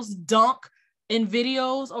school girls dunk in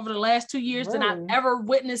videos over the last 2 years than I've ever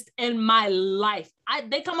witnessed in my life.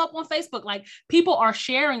 They come up on Facebook, like people are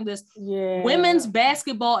sharing this. Women's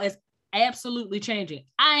basketball is absolutely changing.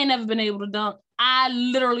 I ain't never been able to dunk. I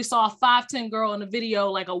literally saw a 5'10" girl in a video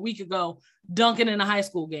like a week ago dunking in a high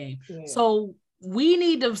school game. So we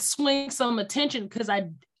need to swing some attention, because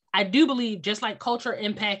I do believe just like culture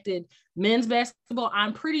impacted men's basketball,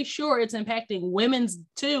 I'm pretty sure it's impacting women's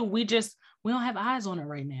too. We don't have eyes on it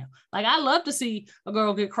right now. Like, I love to see a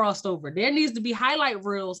girl get crossed over. There needs to be highlight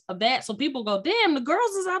reels of that, so people go, damn, the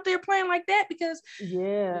girls is out there playing like that, because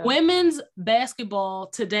women's basketball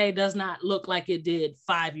today does not look like it did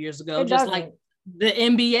 5 years ago. Like the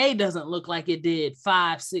NBA doesn't look like it did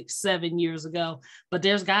 5, 6, 7 years ago. But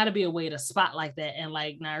there's got to be a way to spotlight that. And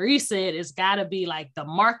like Nari said, it's got to be like the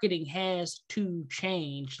marketing has to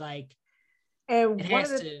change. Like, and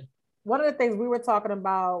one of the things we were talking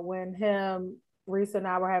about when Reese and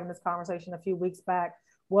I were having this conversation a few weeks back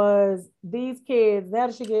was these kids, now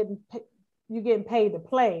that you're getting paid to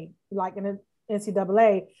play, like in the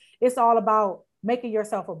NCAA, it's all about making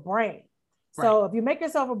yourself a brand. So if you make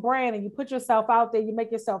yourself a brand and you put yourself out there, you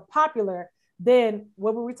make yourself popular, then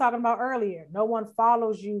what were we talking about earlier? No one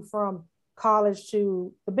follows you from college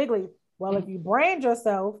to the big league. Well, if you brand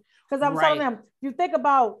yourself, because I'm telling them, you think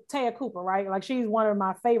about Taya Cooper, right? Like, she's one of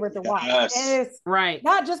my favorite to watch. And it's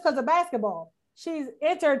not just because of basketball. She's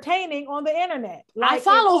entertaining on the internet. Like, I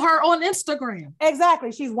follow her on Instagram.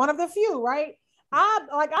 Exactly. She's one of the few, right? I'd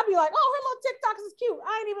be like, oh, her little TikToks is cute.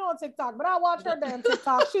 I ain't even on TikTok, but I watch her damn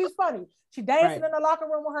TikTok. She's funny. She dancing in the locker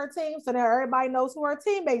room with her team, so now everybody knows who her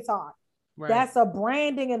teammates are. That's a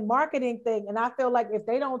branding and marketing thing. And I feel like if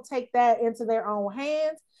they don't take that into their own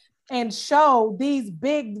hands and show these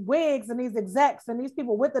big wigs and these execs and these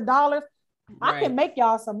people with the dollars, I can make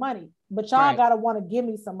y'all some money, but y'all gotta want to give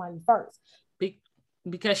me some money first.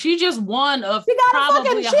 Because she just one of she got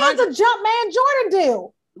she has a Jumpman Jordan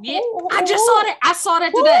deal. Yeah, I just saw that. I saw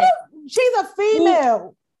that today. She's a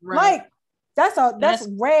female. Like, that's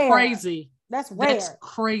rare. Crazy. That's rare. That's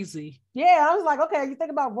crazy. Yeah, I was like, okay, you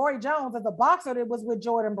think about Roy Jones as a boxer that was with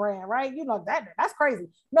Jordan Brand, right? You know, that's crazy.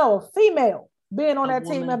 No, a female being on that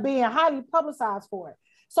team and being highly publicized for it.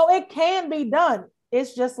 So it can be done.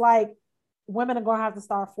 It's just like women are going to have to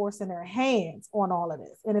start forcing their hands on all of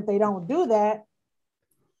this. And if they don't do that,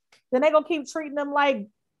 then they're going to keep treating them like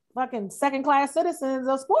fucking second-class citizens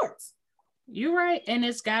of sports. You're right. And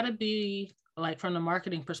it's got to be, like, from the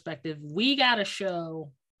marketing perspective, we got to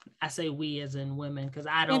show, I say we as in women, because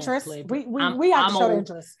I don't interest. play. We have to show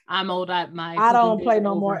interest. I'm old. I don't play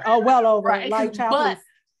no more. Oh, well over. Like, but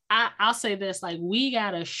I'll say this, like, we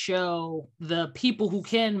got to show the people who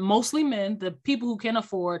can, mostly men, the people who can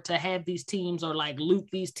afford to have these teams or like loop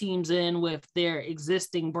these teams in with their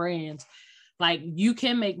existing brands. Like, you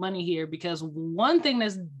can make money here, because one thing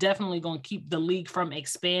that's definitely going to keep the league from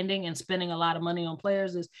expanding and spending a lot of money on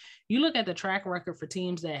players is you look at the track record for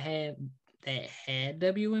teams that had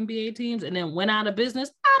WNBA teams and then went out of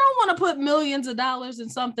business. I don't want to put millions of dollars in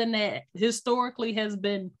something that historically has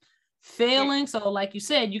been failing. So like you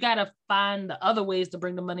said, you got to find the other ways to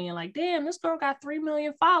bring the money in. Like, damn, this girl got 3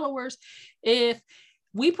 million followers. If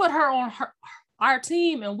we put her on our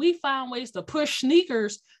team and we find ways to push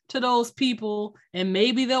sneakers to those people, and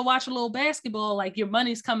maybe they'll watch a little basketball, like, your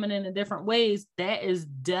money's coming in different ways. That is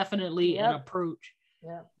definitely an approach.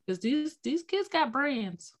 because these kids got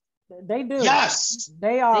brands. They do. Yes.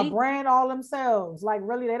 They are brand all themselves. Like,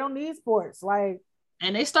 really, they don't need sports. Like,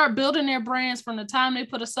 and they start building their brands from the time they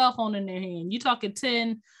put a cell phone in their hand. You talking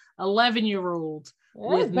 10, 11-year-olds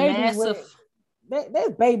with massive.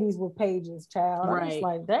 There's babies with pages, child. Right. I'm just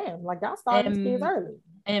like, damn, like y'all starting these kids early.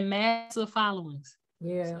 And massive followings.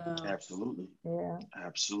 Yeah. So, absolutely. Yeah.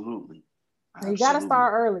 Absolutely. You got to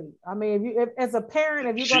start early. I mean, if as a parent,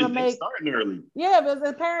 if you're going to make starting early. Yeah, but as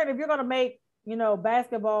a parent, if you're going to make,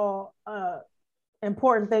 basketball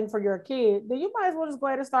important thing for your kid, then you might as well just go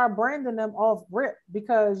ahead and start branding them off rip,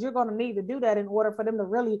 because you're going to need to do that in order for them to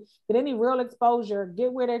really get any real exposure,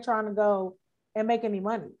 get where they're trying to go, and make any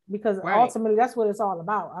money, because ultimately that's what it's all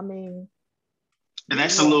about. I mean, and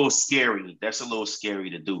that's a little scary. That's a little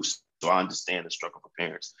scary to do. So I understand the struggle for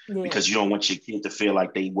parents, because you don't want your kid to feel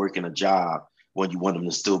like they working a job when you want them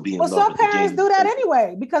to still be in love. Some parents do that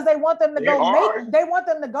anyway, because they want them to they want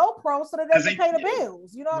them to go pro so that they can pay the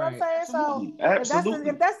bills. You know what I'm saying? Absolutely.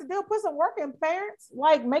 So if that's the deal, put some work in, parents.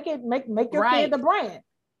 Like, make your kid the brand.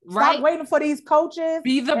 Stop waiting for these coaches.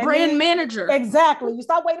 Be the brand manager. Exactly. You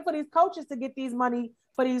stop waiting for these coaches to get these money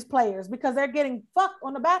for these players, because they're getting fucked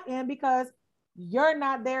on the back end because you're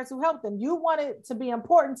not there to help them. You want it to be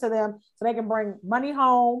important to them so they can bring money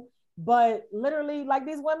home. But literally, like,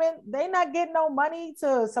 these women, they not getting no money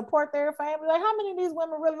to support their family. Like, how many of these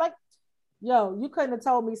women really, like, you couldn't have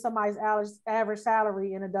told me somebody's average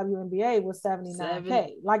salary in a WNBA was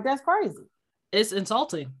 $79K. Like, that's crazy. It's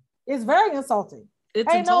insulting. It's very insulting. Ain't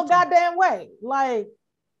insulting. No goddamn way. Like,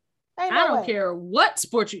 I don't care what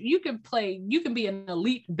sport you can play. You can be an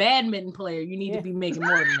elite badminton player. You need to be making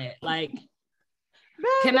more than that. Like,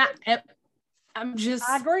 I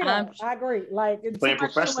agree. I agree. Like, it's playing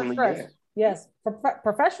professionally, yes.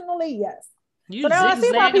 Professionally, yes. So now I see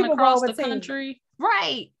why people go overseas. The country,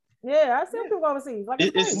 right? Yeah, I see people go overseas. Like,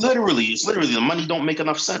 it's literally the money don't make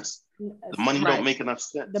enough sense. The money don't make enough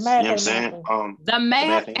sense. The math, you know what I'm saying? The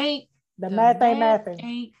math ain't. The math ain't mathing.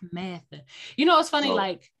 Ain't mathing. You know, it's funny.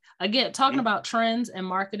 Like, again, talking about trends and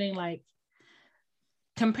marketing. Like,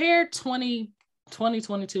 compare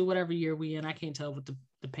 2022, whatever year we in. I can't tell with the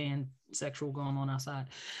pansexual going on outside,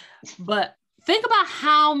 but think about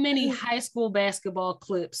how many high school basketball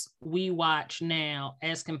clips we watch now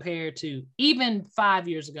as compared to even 5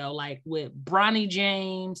 years ago, like with Bronny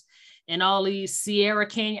James and all these Sierra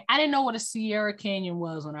Canyon. I didn't know what a Sierra Canyon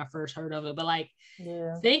was when I first heard of it, but like,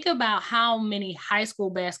 think about how many high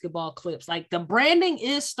school basketball clips. Like, the branding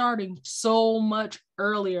is starting so much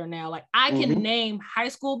earlier now. Like, I can name high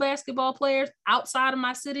school basketball players outside of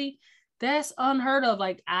my city. That's unheard of.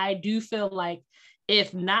 Like, I do feel like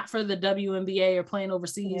if not for the WNBA or playing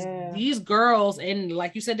overseas, these girls, and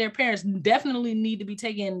like you said, their parents definitely need to be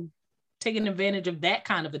taking advantage of that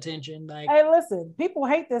kind of attention. Like, hey, listen, people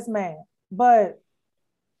hate this man, but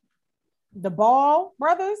the Ball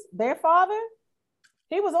brothers, their father,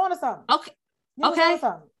 he was on to something. Okay. He was on to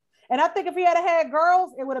something. And I think if he had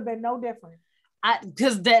girls, it would have been no different.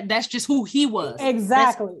 Because that's just who he was.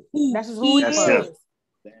 Exactly. That's just who he is.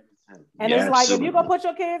 And it's like, absolutely. if you're going to put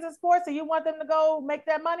your kids in sports and you want them to go make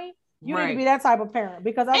that money, you need to be that type of parent,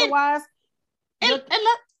 because otherwise. And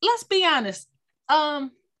let's be honest.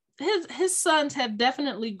 His sons have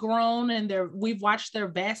definitely grown, and we've watched their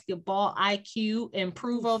basketball IQ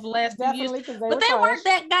improve over the last few years, but they weren't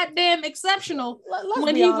that goddamn exceptional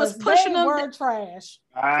when he was pushing them. They were trash.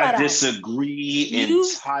 I disagree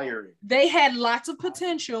entirely. They had lots of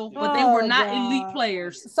potential, but they were not elite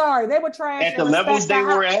players. Sorry, they were trash at the levels they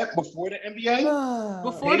were at before the NBA.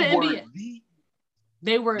 Before the NBA,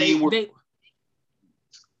 they were.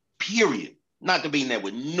 Period. Not debating that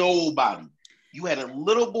with nobody. You had a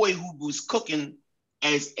little boy who was cooking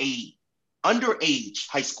as a underage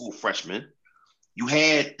high school freshman. You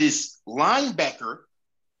had this linebacker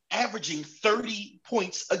averaging 30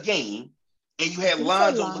 points a game, and you had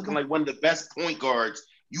Lonzo looking like one of the best point guards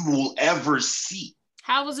you will ever see.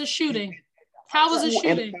 How was it shooting? How was it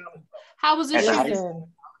shooting? How was it shooting?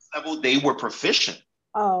 Level, they were proficient.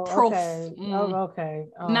 Oh, okay. Okay.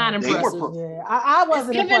 Not impressive. Yeah, I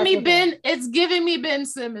wasn't. It's giving me Ben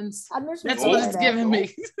Simmons. That's what it's giving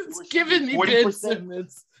me. It's giving me Ben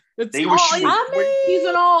Simmons. He's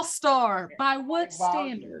an all-star. By what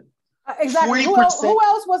standard? Exactly. Who else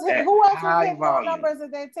was hitting those numbers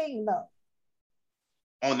of their team though?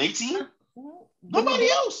 On their team? Nobody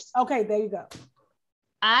else. Okay, there you go.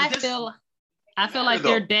 I feel like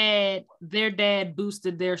their dad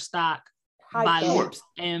boosted their stock by leaps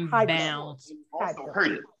and bounds. He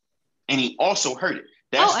also hurt it.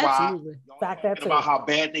 That's why absolutely. y'all talking about how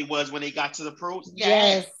bad they was when they got to the pros.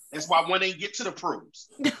 Yes. That's why when they get to the pros.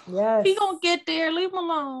 Yes. He gonna get there. Leave him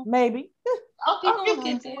alone. Maybe. I'll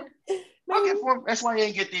get there. I'll get for him. That's why he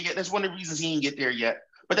ain't get there yet. That's one of the reasons he ain't get there yet.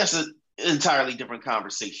 But that's an entirely different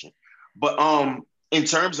conversation. But in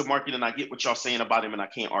terms of marketing, I get what y'all saying about him, and I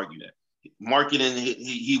can't argue that. Marketing,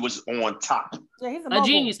 he was on top. Yeah, he's a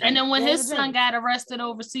genius. And then when his son got arrested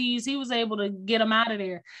overseas, he was able to get him out of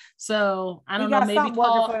there. So I don't know, maybe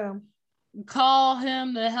call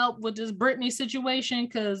him to help with this Britney situation,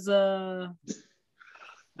 because then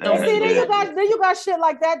you got shit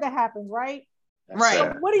like that happens, right? Right.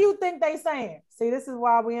 So what do you think they saying? See, this is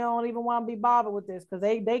why we don't even want to be bothered with this, because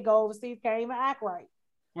they go overseas, can't even act right.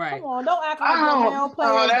 Right. Come on, don't act like your male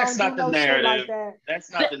players that's don't not do the no narrative. Shit like that.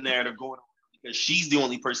 That's not the narrative going on, because she's the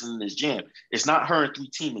only person in this jam. It's not her and 3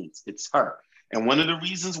 teammates. It's her. And one of the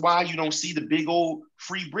reasons why you don't see the big old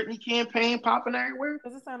Free Britney campaign popping everywhere,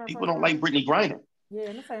 people don't like Britney Griner.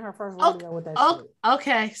 Yeah, this ain't her first rodeo with that shit.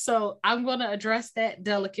 Okay, so I'm going to address that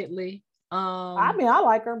delicately. I mean, I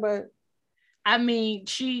like her, but I mean,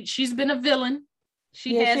 she's been a villain.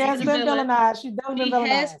 She has been villainized. She's definitely been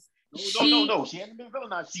villainized. No. She hasn't been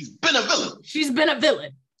villainized. She's been a villain. She's been a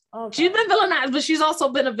villain. Okay. She's been villainized, but she's also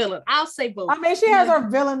been a villain. I'll say both. I mean, she has her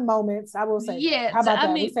villain moments. I will say. Yeah. How about that?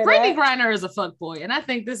 I mean, Brittany Griner is a fuckboy, and I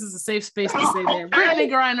think this is a safe space to say that. Brittany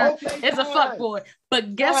Griner is a fuckboy.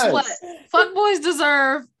 But guess what? Fuckboys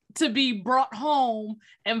deserve to be brought home,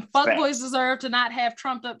 and fuckboys deserve to not have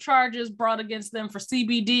trumped up charges brought against them for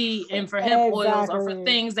CBD and for hemp oils or for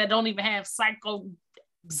things that don't even have psychoactive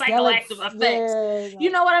effects. Yeah.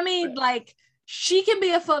 You know what I mean? Like, she can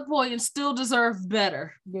be a fuckboy and still deserve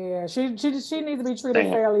better. Yeah, she needs to be treated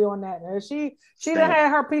fairly on that. She done had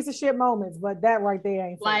her piece of shit moments, but that right there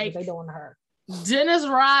ain't fair what they doing to her. Dennis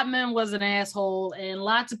Rodman was an asshole, and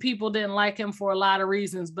lots of people didn't like him for a lot of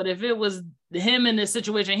reasons. But if it was him in this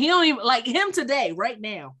situation, he don't even like him today, right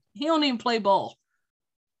now. He don't even play ball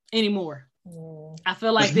anymore. Yeah. I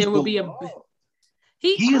feel like there would be a.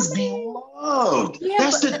 He is being loved. Yeah,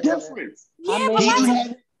 that's the difference. Yeah,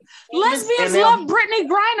 but lesbians love Brittany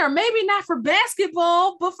Griner. Maybe not for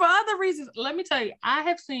basketball, but for other reasons. Let me tell you, I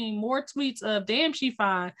have seen more tweets of "damn, she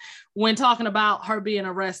fine" when talking about her being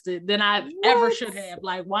arrested than I ever should have.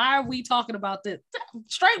 Like, why are we talking about this?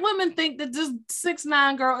 Straight women think that this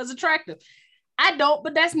 6'9" girl is attractive. I don't,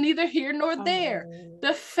 but that's neither here nor there.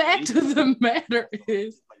 The fact of the matter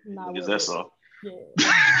is, that's all.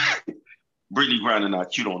 Yeah. Brittany Griner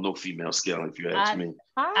not cute on no female scale, if you ask me.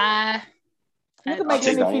 You can make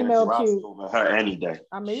any female cute over her any day.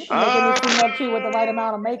 I mean, you can make any female cute with the right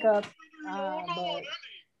amount of makeup. But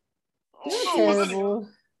you're terrible.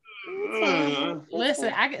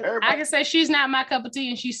 Listen, I can say she's not my cup of tea,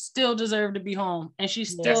 and she still deserves to be home, and she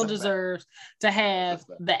still deserves to have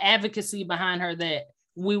the advocacy behind her that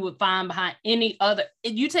we would find behind any other.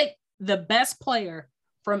 If you take the best player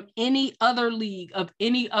from any other league of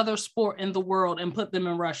any other sport in the world and put them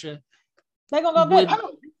in Russia, they're gonna go get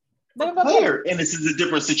player, and this is a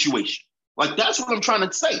different situation. Like, that's what I'm trying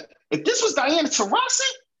to say. If this was Diana Taurasi,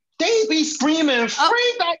 they'd be screaming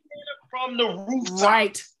free Diana from the rooftop.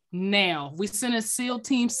 Right now, we sent a SEAL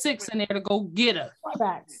Team 6 in there to go get her.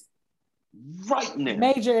 Facts. Right now.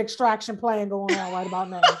 Major extraction plan going on right about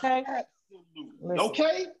now. Okay.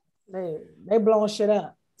 Okay. They blowing shit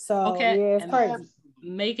up. So yeah, it's crazy.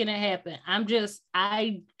 Making it happen. I just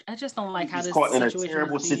don't like how this caught in a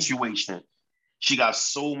terrible situation. She got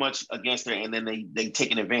so much against her, and then they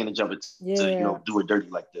taking advantage of it to do it dirty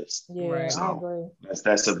like this. Yeah, so I agree.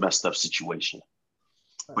 That's a messed up situation.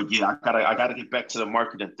 But yeah, I gotta get back to the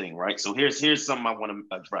marketing thing, right? So here's something I want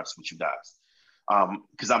to address with you guys,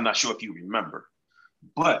 because I'm not sure if you remember,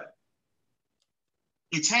 but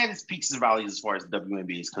it's had its peaks and valleys as far as the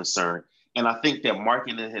WNBA is concerned, and I think that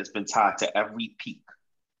marketing has been tied to every peak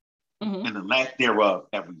and the lack thereof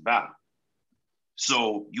every valley.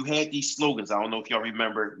 So you had these slogans. I don't know if y'all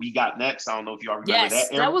remember. We got next. I don't know if y'all remember that. Yes,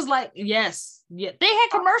 that was like, yes. Yeah, they had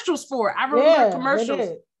commercials for it. I remember commercials. They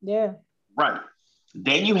did. Yeah. Right.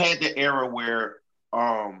 Then you had the era where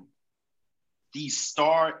these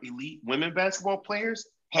star elite women basketball players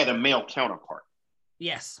had a male counterpart.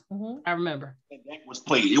 Yes, I remember. And that was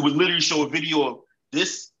played. It would literally show a video of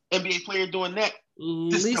this NBA player doing that.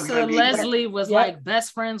 Lisa Leslie was like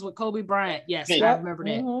best friends with Kobe Bryant. Yes, I remember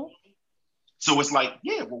that. So it's like,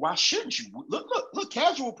 yeah, well, why shouldn't you? Look,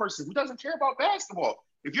 casual person who doesn't care about basketball.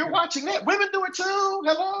 If you're watching that, women do it too.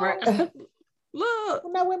 Hello. Right. Look.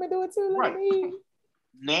 Now women do it too. Look at me.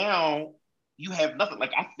 Now you have nothing.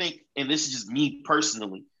 Like, I think, and this is just me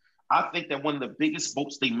personally, I think that one of the biggest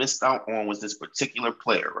boats they missed out on was this particular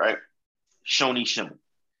player, right? Shoni Shimon.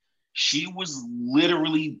 She was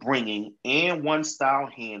literally bringing and one style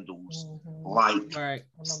handles like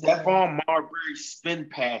Stephon Marbury spin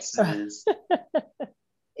passes,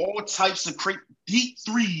 all types of deep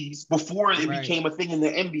threes before it became a thing in the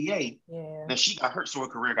NBA. Yeah. Now she got hurt, so her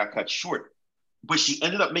career got cut short. But she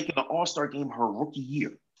ended up making an All-Star game her rookie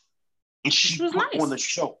year. And she put on the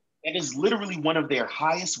show. That is literally one of their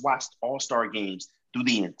highest watched All-Star games through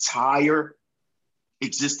the entire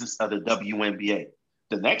existence of the WNBA.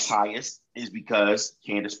 The next highest is because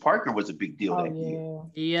Candace Parker was a big deal that year.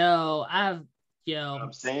 You know what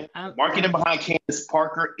I'm saying? Marketing behind Candace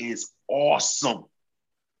Parker is awesome.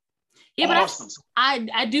 Yeah, but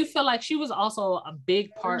I do feel like she was also a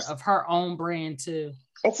big part of her own brand too.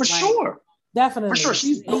 Oh, for sure. Definitely. For sure.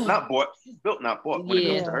 She's built, not bought. She's built, not bought when it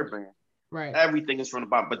comes to her brand. Right. Everything is from the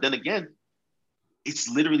bottom. But then again, it's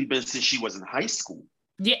literally been since she was in high school.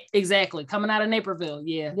 Yeah, exactly. Coming out of Naperville.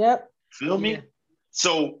 Yeah. Yep. Feel me?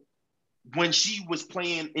 So when she was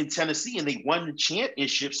playing in Tennessee and they won the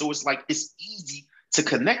championship, so it's like it's easy to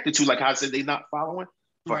connect the two. Like I said, they're not following.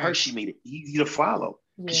 For her, she made it easy to follow.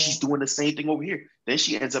 Because she's doing the same thing over here. Then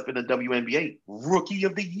she ends up in the WNBA Rookie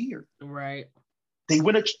of the Year. Right. They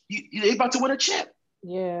about to win a chip.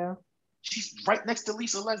 Yeah. She's right next to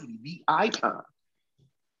Lisa Leslie, the icon.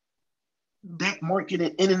 That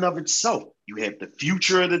marketing in and of itself. You have the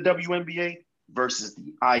future of the WNBA versus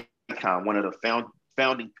the icon, one of the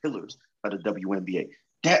founding pillars of the WNBA.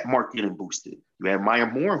 That marketing boosted. You had Maya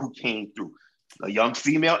Moore, who came through. A young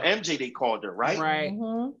female MJ, they called her, right? Right.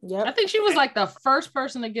 Mm-hmm. Yep. I think she was like the first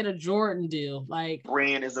person to get a Jordan deal. Like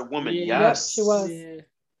brand as a woman. Yeah. Yes. Yep, she was. Yeah.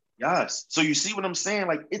 Yes. So you see what I'm saying?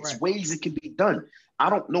 Like it's ways it can be done. I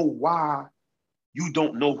don't know why you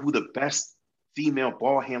don't know who the best female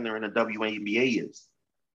ball handler in the WNBA is.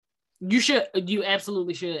 You should. You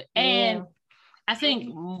absolutely should. And I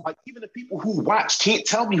think like even the people who watch can't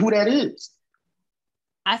tell me who that is.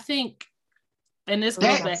 I think, and this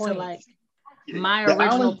goes back to like my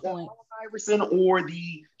original point. Iverson or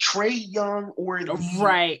the Trae Young or the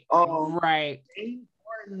right.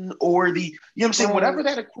 Or the, you know what I'm saying, whatever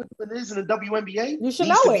that equivalent is in the WNBA, you should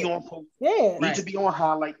know it. Needs to be on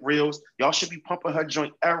highlight reels. Y'all should be pumping her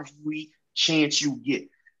joint every chance you get.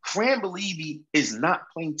 Fran Believe is not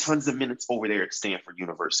playing tons of minutes over there at Stanford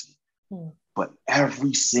University. But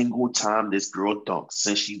every single time this girl dunks,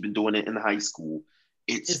 since she's been doing it in high school,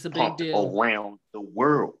 it's a big deal around the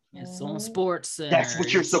world. It's on Sports Center. That's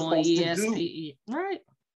what you're supposed to do. Right.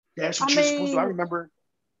 That's what you're supposed to do. I remember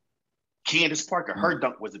Candace Parker, her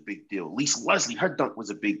dunk was a big deal. Lisa Leslie, her dunk was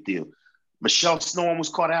a big deal. Michelle Snow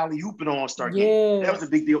almost caught alley-oop in the All-Star game. That was a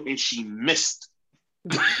big deal, and she missed.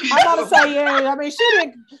 I gotta say, I mean, she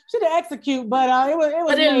didn't execute, but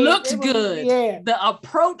it looked good. Yeah, the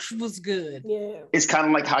approach was good. Yeah, it's kind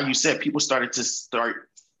of like how you said people started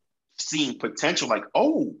seeing potential. Like,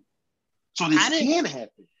 oh, so this can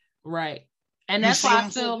happen, right? And that's why I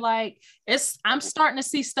feel like I'm starting to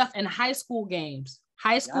see stuff in high school games,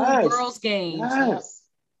 high school girls games. Yes.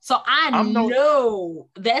 So I know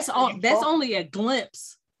that's only a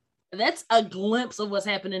glimpse. That's a glimpse of what's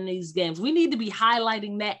happening in these games. We need to be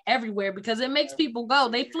highlighting that everywhere because it makes people go.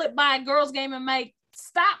 They flip by a girls' game and might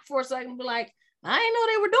stop for a second and be like, I didn't know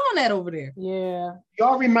they were doing that over there. Yeah.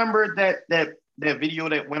 Y'all remember that video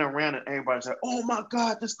that went around and everybody said, oh my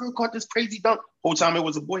God, this girl caught this crazy dunk. Whole time it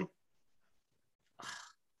was a boy.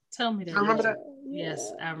 Tell me that. You remember that?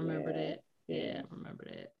 Yes, I remember that. Yeah, I remember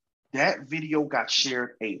that. That video got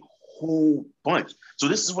shared a whole bunch. So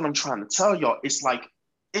this is what I'm trying to tell y'all. It's like,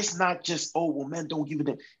 it's not just, oh, well, men don't give a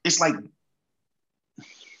damn. It's like,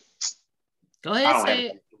 go ahead, say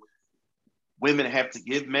it. Women have to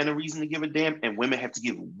give men a reason to give a damn, and women have to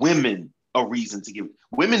give women a reason to give.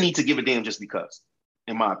 Women need to give a damn just because,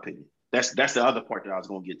 in my opinion. That's the other part that I was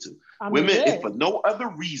going to get to. Women, if for no other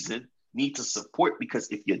reason, need to support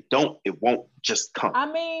because if you don't, it won't just come. I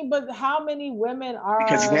mean, but how many women are?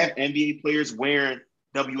 Because you have NBA players wearing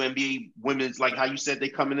WNBA women's, like how you said they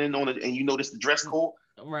coming in on it, and you notice the dress code.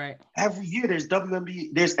 Right. Every year there's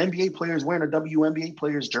NBA players wearing a WNBA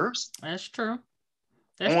player's jersey. That's true.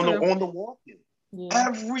 On the walk-in. Yeah.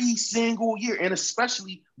 Every single year. And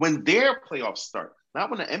especially when their playoffs start.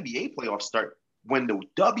 Not when the NBA playoffs start. When the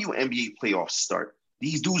WNBA playoffs start.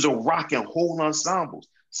 These dudes are rocking whole ensembles.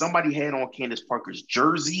 Somebody had on Candace Parker's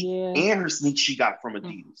jersey and her sneaks she got from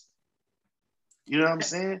Adidas. You know what I'm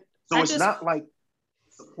saying? So it's not like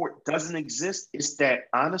support doesn't exist. It's that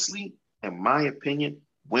honestly, in my opinion,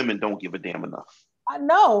 women don't give a damn enough.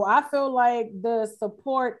 No, I feel like the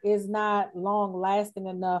support is not long lasting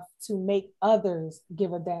enough to make others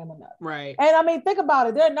give a damn enough. Right. And I mean, think about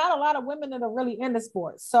it. There are not a lot of women that are really into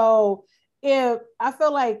sports. So if I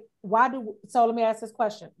feel like so let me ask this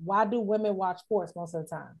question. Why do women watch sports most of the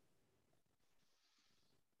time?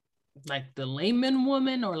 Like the layman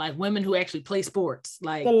woman or like women who actually play sports?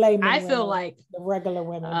 Like the layman I women, feel like the regular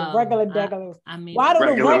women, the regular degular. I mean, why do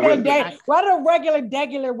the regular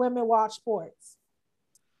degular women watch sports?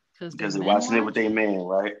 Because they're watching it with their man,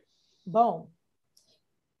 right? Boom.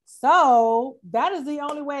 So that is the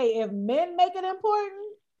only way. If men make it important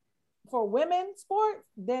for women's sports,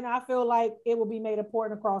 then I feel like it will be made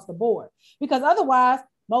important across the board. Because otherwise,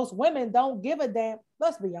 most women don't give a damn.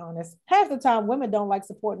 Let's be honest. Half the time, women don't like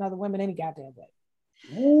supporting other women any goddamn way.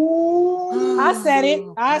 Ooh. I said it.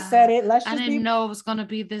 I didn't know it was going to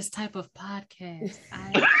be this type of podcast.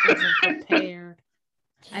 I wasn't prepared.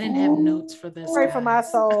 I didn't have notes for this. Pray for my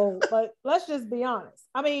soul. But let's just be honest.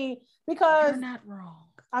 I mean, because you're not wrong.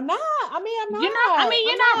 I'm not. I'm not. You're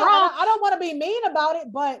not wrong. I don't want to be mean about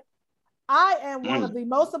it, but I am one of the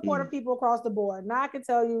most supportive people across the board. Now I can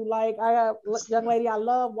tell you, like, I have a young lady, I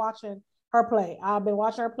love watching her play. I've been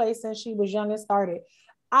watching her play since she was young and started.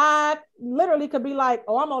 I literally could be like,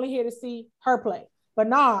 oh, I'm only here to see her play. But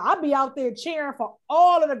nah, I'll be out there cheering for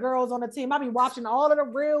all of the girls on the team. I'll be watching all of the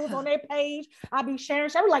reels on their page. I'll be sharing.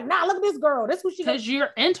 I'll be like, nah, look at this girl. This is who she is. Because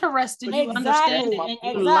you're interested, you understand it,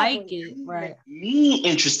 and you like it. Right. Me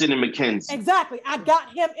interested in Mackenzie. Exactly. I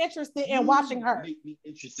got him interested in watching her. Make me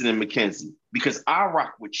interested in Mackenzie because I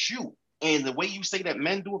rock with you. And the way you say that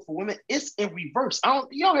men do it for women, it's in reverse.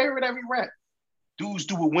 You don't hear it every rap. Dudes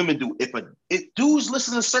do what women do. If dudes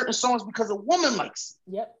listen to certain songs because a woman likes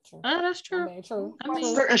it. Yep. True. That's true. True.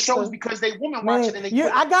 Certain shows because they women watch it. And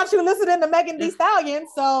I got you listening to Megan Thee Stallion,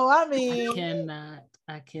 so I mean.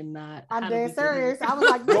 I cannot. I'm dead serious. I was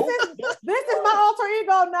like, this is my alter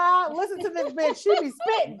ego now. Listen to this bitch. She be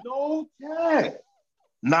spitting. No, yeah.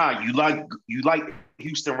 Nah, you like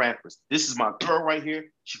Houston rappers. This is my girl right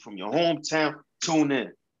here. She's from your hometown. Tune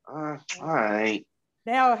in. All right.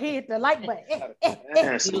 Now hit the like button.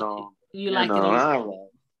 You like it. All right.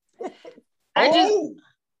 Okay.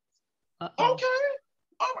 All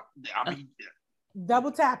right. I mean,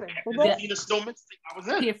 double tapping. I was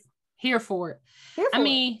here for it.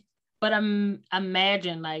 But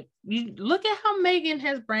imagine, like, you look at how Megan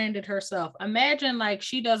has branded herself. Imagine like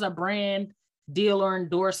she does a brand deal or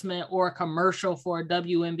endorsement or a commercial for a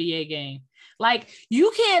WNBA game. Like,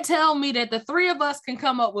 you can't tell me that the three of us can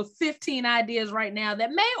come up with 15 ideas right now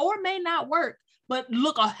that may or may not work, but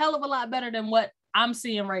look a hell of a lot better than what I'm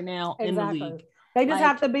seeing right now in the league. They just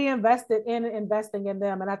have to be investing in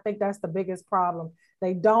them. And I think that's the biggest problem.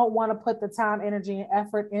 They don't want to put the time, energy, and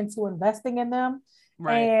effort into investing in them.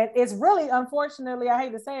 Right. And it's really, unfortunately, I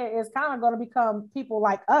hate to say it, it's kind of going to become people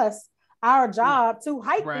like us, our job to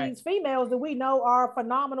hype these females that we know are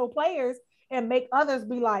phenomenal players and make others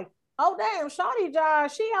be like, oh, damn, Shawty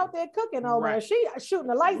Josh, she out there cooking over there. She shooting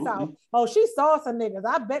the lights out. Oh, she saw some niggas.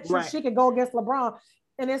 I bet she could go against LeBron.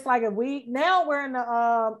 And it's like, if we're in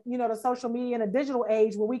the, the social media and the digital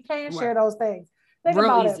age where we can share those things. Think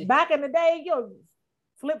about it. Back in the day,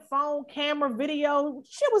 flip phone, camera, video,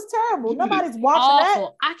 shit was terrible. Nobody's watching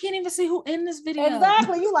that. I can't even see who in this video.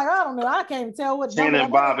 Exactly. You like, I don't know. I can't even tell what.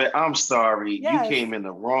 Shannon Bobbitt, I'm sorry. Yes. You came in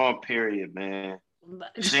the wrong period, man.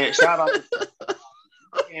 Shout out.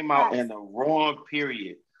 You came out in the wrong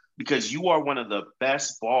period because you are one of the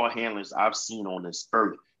best ball handlers I've seen on this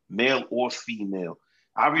earth, male or female.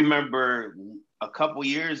 I remember a couple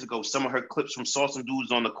years ago, some of her clips from Saw Some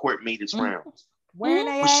Dudes on the Court made its rounds. Wearing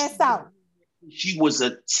their ass out. She was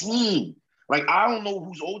a teen. Like, I don't know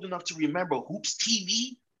who's old enough to remember Hoops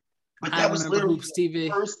TV, but that was literally the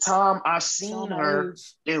first time I seen her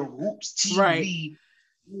in Hoops TV.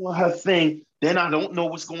 Right. Her thing. Then I don't know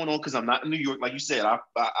what's going on because I'm not in New York. Like you said,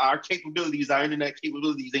 our capabilities, our internet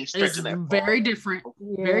capabilities ain't stretching that far. Very different.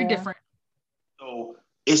 Yeah. Very different. So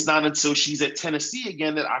it's not until she's at Tennessee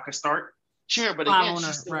again that I can start cheering. But again,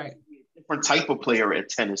 she's a different type of player at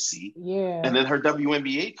Tennessee. Yeah. And then her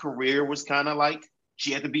WNBA career was kind of like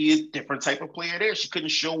she had to be a different type of player there. She couldn't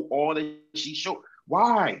show all that she showed.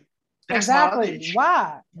 Why? That's exactly.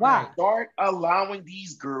 Why? Start allowing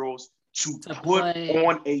these girls to put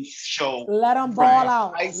on a show. Let them ball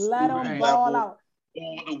out. Let them ball out.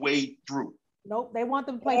 All the way through. Nope. They want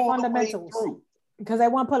them to play fundamentals. Because they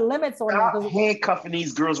want to put limits on them. Handcuffing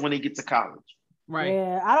these girls when they get to college. Right.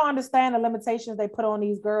 Yeah. I don't understand the limitations they put on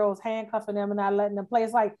these girls, handcuffing them and not letting them play.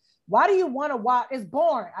 It's like, why do you want to watch? It's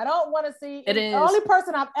boring. I don't want to see. The only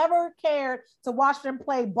person I've ever cared to watch them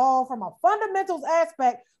play ball from a fundamentals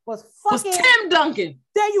aspect was Tim Duncan.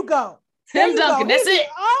 There you go. Tim Duncan. That's it.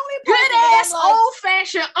 Good ass old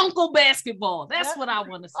fashioned Uncle basketball. That's what I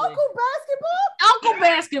want to say. Uncle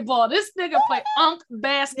basketball. This nigga play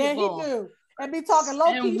basketball. Yeah, he do. And be talking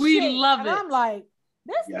low key shit. We love and it. I'm like,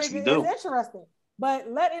 this nigga is interesting. But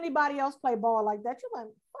let anybody else play ball like that, you like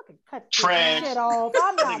fucking cut this shit off.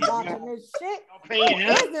 I'm not watching this shit. Who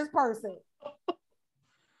is this person?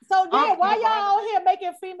 So yeah, why y'all out here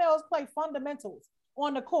making females play fundamentals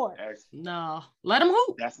on the court? No, let them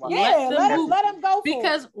hoop. That's why. Yeah, let them go.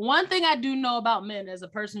 Because one thing I do know about men, as a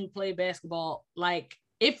person who played basketball, like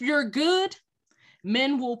if you're good,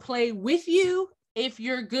 men will play with you. If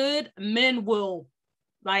you're good, men will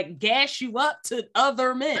like gas you up to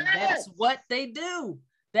other men. That's what they do.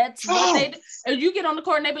 That's what they do. And you get on the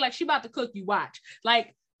court and they be like, she about to cook, you watch.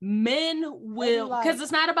 Like men will, because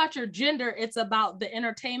it's not about your gender, it's about the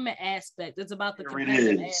entertainment aspect. It's about the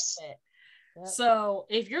competitive aspect. Yep. So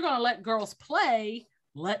if you're going to let girls play,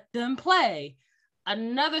 let them play.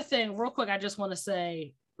 Another thing, real quick, I just want to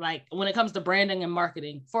say, like when it comes to branding and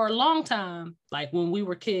marketing, for a long time, like when we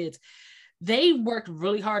were kids, they worked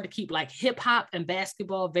really hard to keep like hip hop and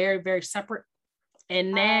basketball very, very separate.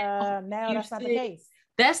 And now that's not the case.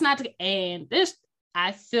 That's not the, and this,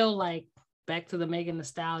 I feel like, back to the Megan Thee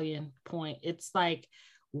Stallion point, it's like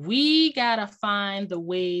we gotta find the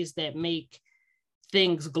ways that make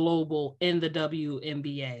things global in the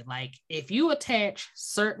WNBA. Like if you attach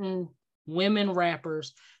certain women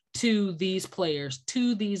rappers to these players,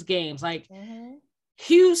 to these games, like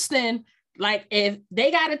Houston, like if they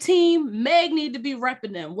got a team, Meg need to be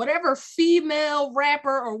repping them. Whatever female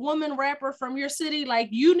rapper or woman rapper from your city, like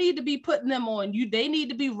you need to be putting them on. They need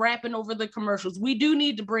to be rapping over the commercials. We do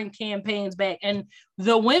need to bring campaigns back, and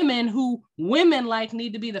the women who women like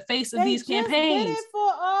need to be the face of these campaigns. They did it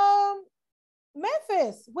for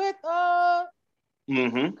Memphis with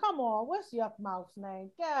come on, what's Yuck Mouth's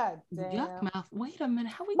name? God damn. Yuck Mouth. Wait a minute.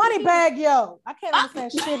 How we Moneybag Yo. I can't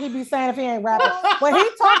understand shit he be saying if he ain't rapping. When he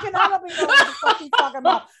talking, I don't be knowing what the fuck he's talking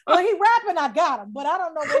about. When he rapping, I got him, but I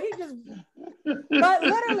don't know what he just. But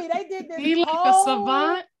literally, they did this he like a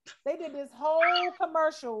savant. They did this whole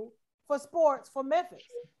commercial for sports for Memphis.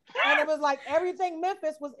 And it was like everything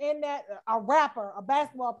Memphis was in that, a rapper, a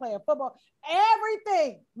basketball player, football,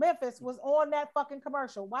 everything Memphis was on that fucking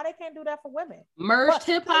commercial. Why they can't do that for women? Merged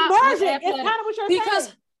hip hop. It's kind of what you're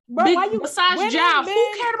saying. Besides Ja,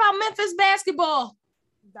 who cared about Memphis basketball?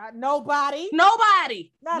 Nobody. Not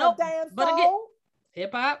a damn soul. But again,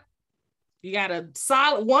 hip hop, you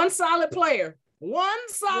got one solid player.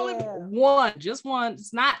 Just one.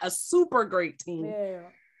 It's not a super great team. Yeah.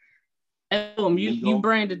 And boom, you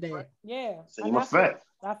branded that. Yeah. Same effect.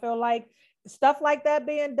 I feel like stuff like that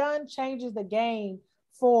being done changes the game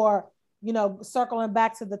for, circling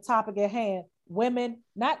back to the topic at hand. Women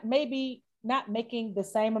not making the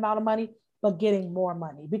same amount of money, but getting more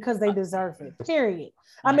money because they deserve it. Period.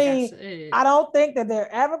 I mean, I don't think that they're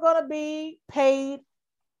ever going to be paid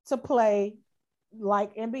to play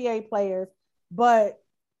like NBA players, but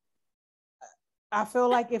I feel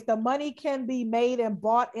like if the money can be made and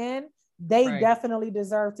bought in, they definitely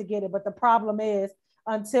deserve to get it. But the problem is,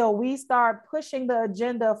 until we start pushing the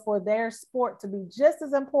agenda for their sport to be just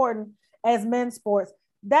as important as men's sports,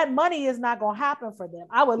 that money is not going to happen for them.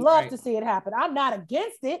 I would love to see it happen. I'm not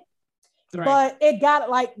against it, but it got,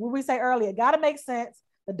 like what we say earlier, it got to make sense.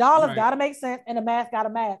 The dollars got to make sense, and the math got to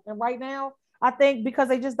math. And right now, I think because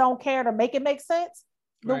they just don't care to make it make sense,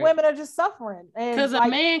 the women are just suffering. Because a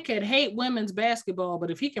man could hate women's basketball,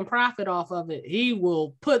 but if he can profit off of it, he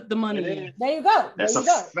will put the money in. There you go.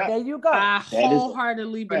 There you go. I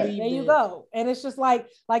wholeheartedly believe there you go. And it's just like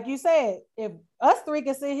you said, if us three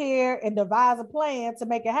can sit here and devise a plan to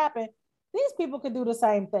make it happen, these people could do the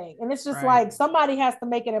same thing. And it's just like somebody has to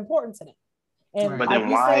make it important to them. And but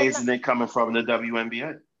then why isn't it coming from the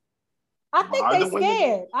WNBA? I think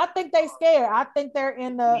they scared. I think they're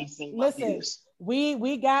in the listen.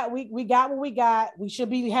 We got what we got. We should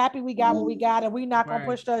be happy we got what we got, and we're not gonna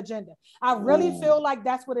push the agenda. I really feel like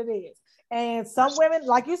that's what it is. And some women,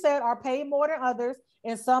 like you said, are paid more than others,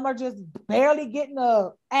 and some are just barely getting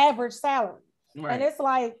a average salary. And it's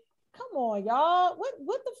like, come on, y'all.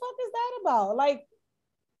 What the fuck is that about? Like,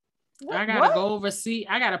 I gotta go overseas.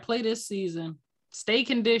 I gotta play this season. Stay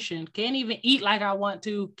conditioned. Can't even eat like I want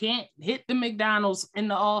to. Can't hit the McDonald's in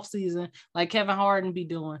the off season like Kevin Harden be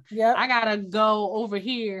doing. Yeah, I gotta go over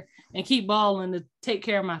here and keep balling to take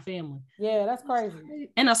care of my family. Yeah, that's crazy.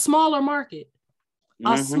 In a smaller market.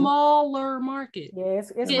 A smaller market. Yeah,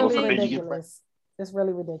 it's really ridiculous. It's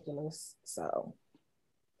really ridiculous. So.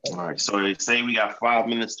 All right. So they say we got 5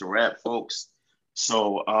 minutes to wrap, folks.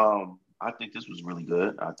 So I think this was really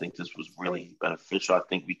good. I think this was really beneficial. I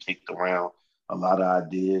think we kicked around a lot of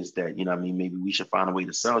ideas that, you know what I mean, maybe we should find a way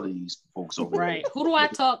to sell to these folks over there. Right. Who do I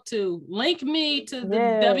talk to? Link me to the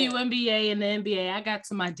WNBA and the NBA. I got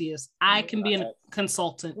some ideas. I can be a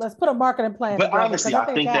consultant. Let's put a marketing plan But together, honestly, I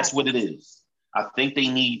think that's what it is. I think they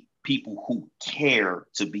need people who care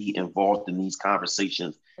to be involved in these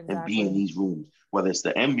conversations and be in these rooms. Whether it's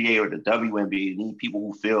the NBA or the WNBA, they need people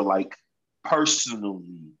who feel like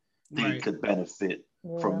personally they could benefit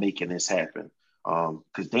from making this happen.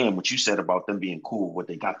 Because damn, what you said about them being cool, what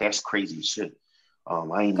they got, that's crazy as shit.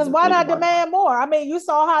 Because why not demand more? I mean, you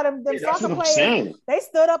saw how them soccer players, they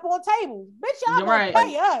stood up on tables. Bitch, y'all gonna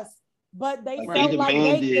pay us. But they felt like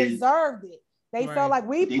they deserved it. They felt like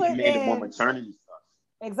we put in more maternity stuff.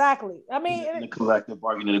 Exactly. I mean, in the collective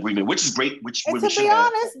bargaining agreement, which is great. Which to be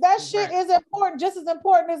honest, that shit is important, just as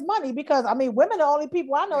important as money. Because I mean, women are the only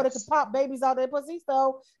people I know that can pop babies out their pussy,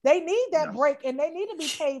 so they need that break, and they need to be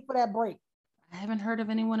paid for that break. I haven't heard of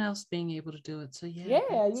anyone else being able to do it. So yeah,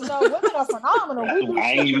 you know, women are phenomenal.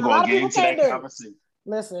 I ain't even gonna get into that conversation.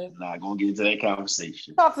 Listen, not gonna get into that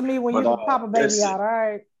conversation. Talk to me when you pop a baby out. All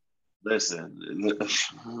right. Listen,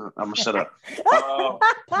 I'm gonna shut up.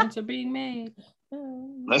 Points are being made. I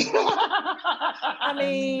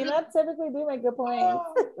mean, I typically do make good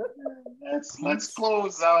points. Let's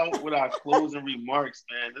close out with our closing remarks,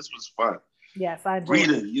 man. This was fun. Yes, I enjoyed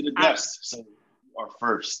Rita, you're the guest, so you are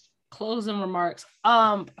first. Closing remarks.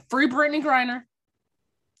 Free Brittany Griner.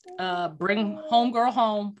 Bring homegirl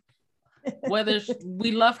home. Whether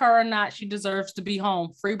we love her or not, she deserves to be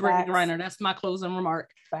home. Free Brittany Griner. That's my closing remark.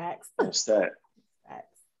 Facts. What's that?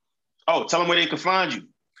 Facts. Oh, tell them where they can find you.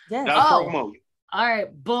 Yeah. Promo. All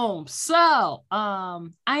right, boom. So, I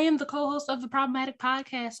am the co-host of the Problematic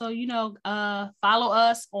Podcast. So, you know, follow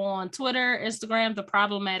us on Twitter, Instagram, The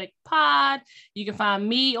Problematic Pod. You can find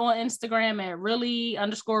me on Instagram at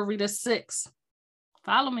really_Rita6.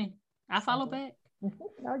 Follow me. I follow back.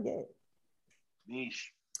 Okay.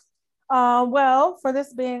 Niche. Well, for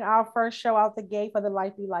this being our first show out the gate for the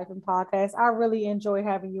Life Be Life and podcast, I really enjoy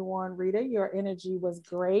having you on, Rita. Your energy was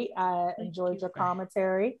great. I enjoyed your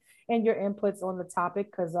commentary and your inputs on the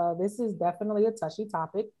topic, because this is definitely a touchy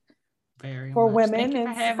topic for women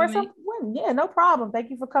and for some women. Yeah, no problem. Thank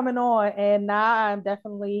you for coming on. And now I'm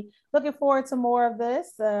definitely looking forward to more of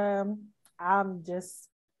this. I'm just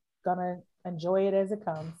gonna enjoy it as it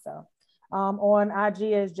comes. So on IG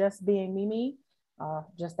is Just Being Mimi.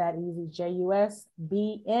 Just that easy.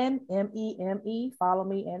 JUSBNMEME. Follow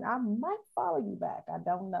me, and I might follow you back. I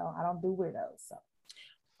don't know. I don't do weirdos. So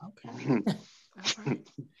okay.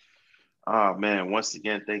 Man, once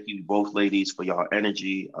again, thank you both ladies for y'all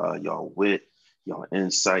energy, y'all wit, y'all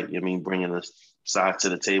insight. I mean, bringing a side to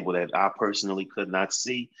the table that I personally could not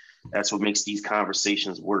see. That's what makes these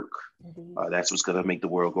conversations work. That's what's going to make the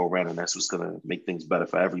world go around, and that's what's going to make things better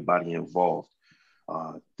for everybody involved.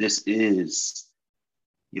 This is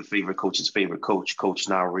your favorite coach's favorite coach, Coach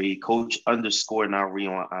Nari, Coach_Nari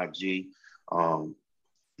on IG.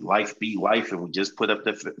 Life Be Life, and we just put up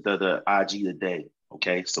the IG today.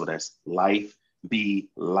 Okay, so that's Life Be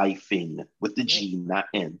Lifing with the G, not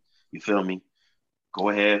N. You feel me? Go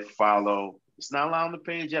ahead, follow. It's not allowed on the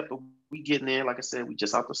page yet, but we getting there. Like I said, we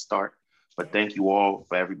just out to start. But thank you all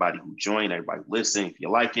for everybody who joined, everybody listen. If you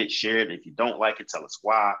like it, share it. If you don't like it, tell us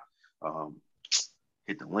why.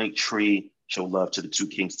 Hit the link tree. Show love to the Two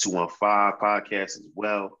Kings 215 podcast as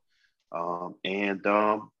well. And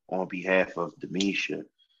on behalf of Demisha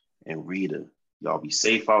and Rita, y'all be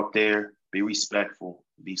safe out there. Be respectful,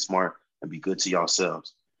 be smart, and be good to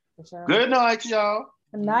yourselves. Sure. Good night, y'all.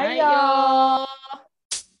 Good night, y'all.